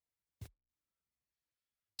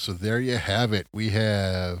 So there you have it. We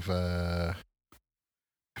have...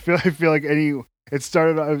 I feel like it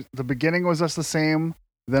started, the beginning was us the same,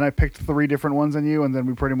 then I picked 3 different ones on you, and then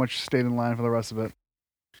we pretty much stayed in line for the rest of it.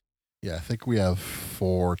 Yeah, I think we have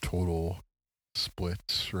 4 total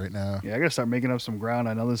splits right now. Yeah, I gotta start making up some ground.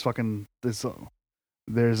 I know there's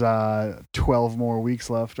 12 more weeks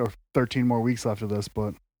left, or 13 more weeks left of this,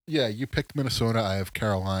 but... Yeah, you picked Minnesota, I have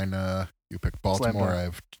Carolina, you picked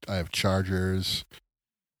Baltimore, I have Chargers.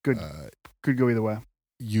 Good. Could go either way.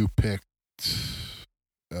 You picked...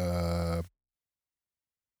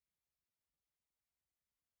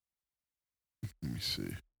 Let me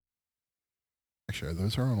see. Actually,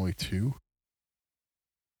 those are only 2.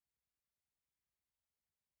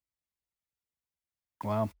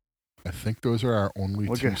 Wow. I think those are our only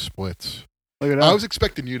Look 2 at- splits. Look at that. I was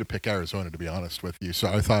expecting you to pick Arizona, to be honest with you. So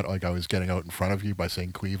I thought like I was getting out in front of you by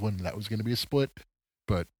saying Cleveland, and that was going to be a split.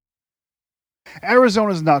 But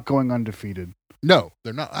Arizona's not going undefeated. no,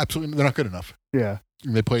 they're not. Absolutely, they're not good enough. Yeah.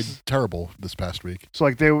 They played terrible this past week. So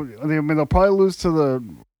like they'll probably lose to the.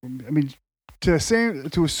 I mean, to assume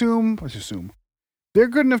they're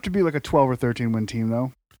good enough to be like a 12 or 13 win team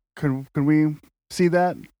though. Could we see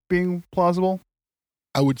that being plausible?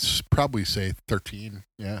 I would probably say 13.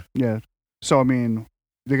 Yeah. Yeah. So I mean,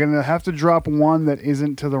 they're gonna have to drop one that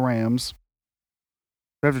isn't to the Rams.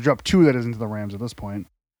 They have to drop 2 that isn't to the Rams at this point.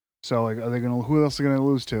 So like, are they gonna? Who else are they gonna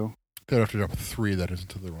lose to? They'd have to drop 3 that isn't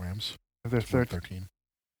to the Rams. If they're 13.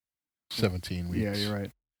 17 weeks. Yeah, you're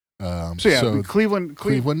right. So I mean, Cleveland,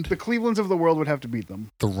 Cleveland, the Clevelands of the world would have to beat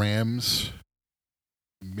them. the Rams,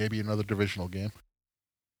 maybe another divisional game.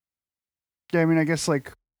 Yeah, I mean, I guess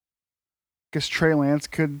Trey Lance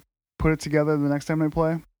could put it together the next time they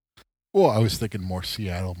play. Well, I was thinking more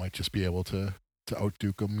Seattle might just be able to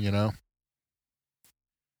outduke them, you know?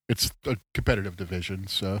 It's a competitive division,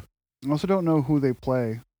 so. I also don't know who they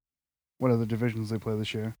play, what other divisions they play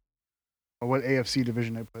this year, or what AFC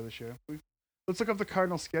division they play this year. Let's look up the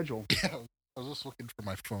Cardinals schedule. Yeah, I was just looking for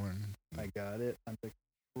my phone. I got it. I'm the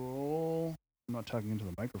control. I'm not talking into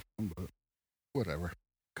the microphone, but Whatever.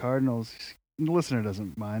 Cardinals. The listener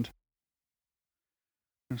doesn't mind.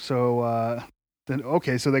 So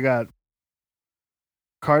so they got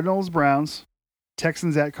Cardinals, Browns,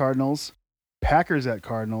 Texans at Cardinals, Packers at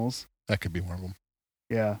Cardinals. That could be one of them.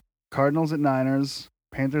 Yeah. Cardinals at Niners,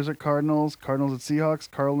 Panthers at Cardinals, Cardinals at Seahawks,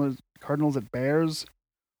 Cardinals at Bears,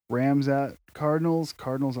 Rams at Cardinals,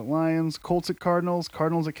 Cardinals at Lions, Colts at Cardinals,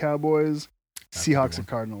 Cardinals at Cowboys, That's a good Seahawks one. at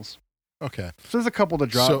Cardinals. Okay. So there's a couple to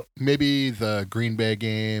drop. So maybe the Green Bay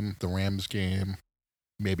game, the Rams game,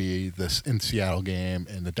 maybe this in Seattle game,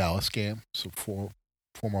 and the Dallas game. So four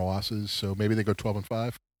more losses. So maybe they go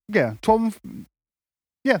 12-5. Yeah, 12.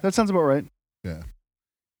 Yeah, that sounds about right. Yeah.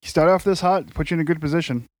 You start off this hot, put you in a good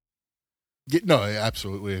position. Yeah, no,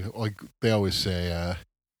 absolutely. Like they always say,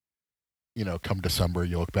 come December,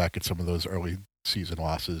 you look back at some of those early season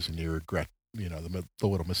losses and you regret, the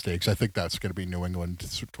little mistakes. I think that's going to be New England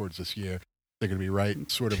towards this year. They're going to be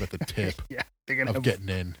right sort of at the tip Yeah, they're gonna of have getting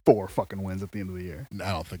in. 4 fucking wins at the end of the year.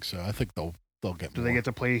 I don't think so. I think they'll get Do more. they get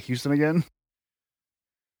to play Houston again?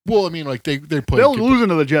 Well, I mean, like they play. They'll lose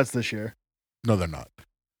to the Jets this year. No, they're not.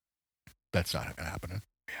 That's not going to happen.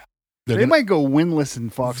 They might go winless in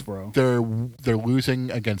Foxborough. They're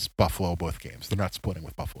losing against Buffalo both games. They're not splitting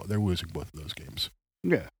with Buffalo. They're losing both of those games.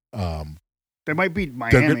 Yeah. They might beat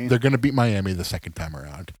They're Miami. they're going to beat Miami the second time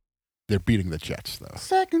around. They're beating the Jets though.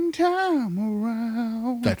 Second time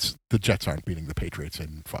around. The Jets aren't beating the Patriots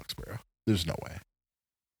in Foxborough. There's no way.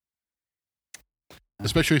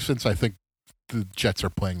 Especially since I think the Jets are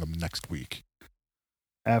playing them next week.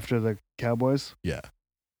 After the Cowboys? Yeah.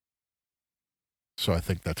 So I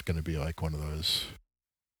think that's going to be like one of those.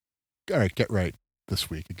 All right, get right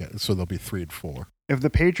this week again. So they'll be 3-4. If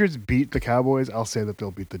the Patriots beat the Cowboys, I'll say that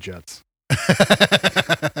they'll beat the Jets.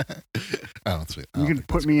 I don't see it. You can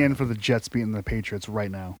put me in for the Jets beating the Patriots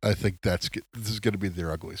right now. I think this is going to be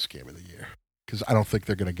their ugliest game of the year because I don't think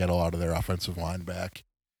they're going to get a lot of their offensive line back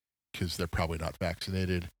because they're probably not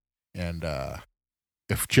vaccinated. And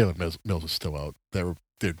if Jalen Mills is still out, their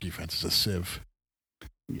defense is a sieve.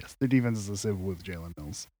 Yes, their defense is a sieve with Jalen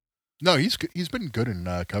Mills. No, he's been good in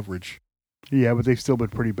coverage. Yeah, but they've still been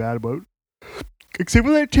pretty bad about. Except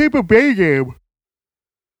for that Tampa Bay game.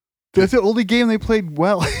 That's the only game they played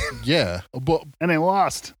well. Yeah, but And they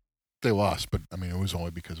lost. they lost, but I mean it was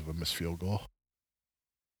only because of a missed field goal.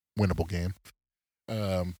 Winnable game.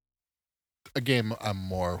 A game I'm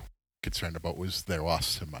more concerned about was their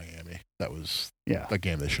loss to Miami. That was Yeah. a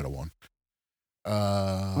game they should have won.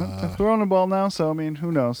 Well, they're throwing the ball now, so I mean,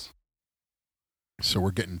 who knows? So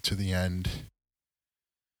we're getting to the end.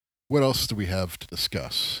 What else do we have to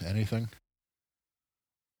discuss? Anything?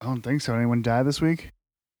 I don't think so. Anyone die this week?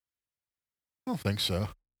 I don't think so.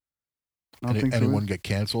 I don't think so. Anyone get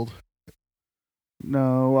canceled?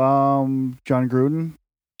 No. John Gruden.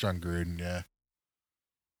 John Gruden, yeah.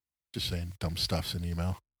 Just saying dumb stuffs in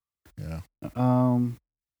email. Yeah.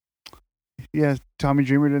 Yeah. Tommy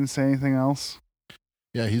Dreamer didn't say anything else.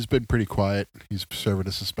 Yeah, he's been pretty quiet. He's serving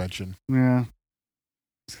a suspension. Yeah.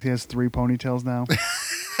 He has 3 ponytails now.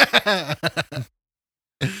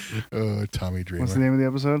 Oh, Tommy Dreamer. What's the name of the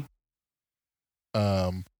episode?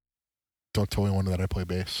 Don't tell anyone that I play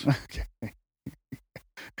bass. Okay.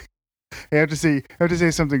 I have to say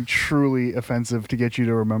something truly offensive to get you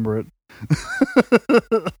to remember it.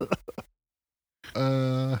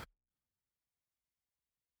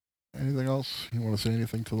 Anything else? You want to say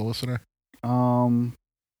anything to the listener? No,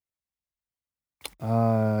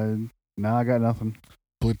 I got nothing.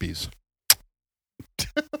 Blimpies.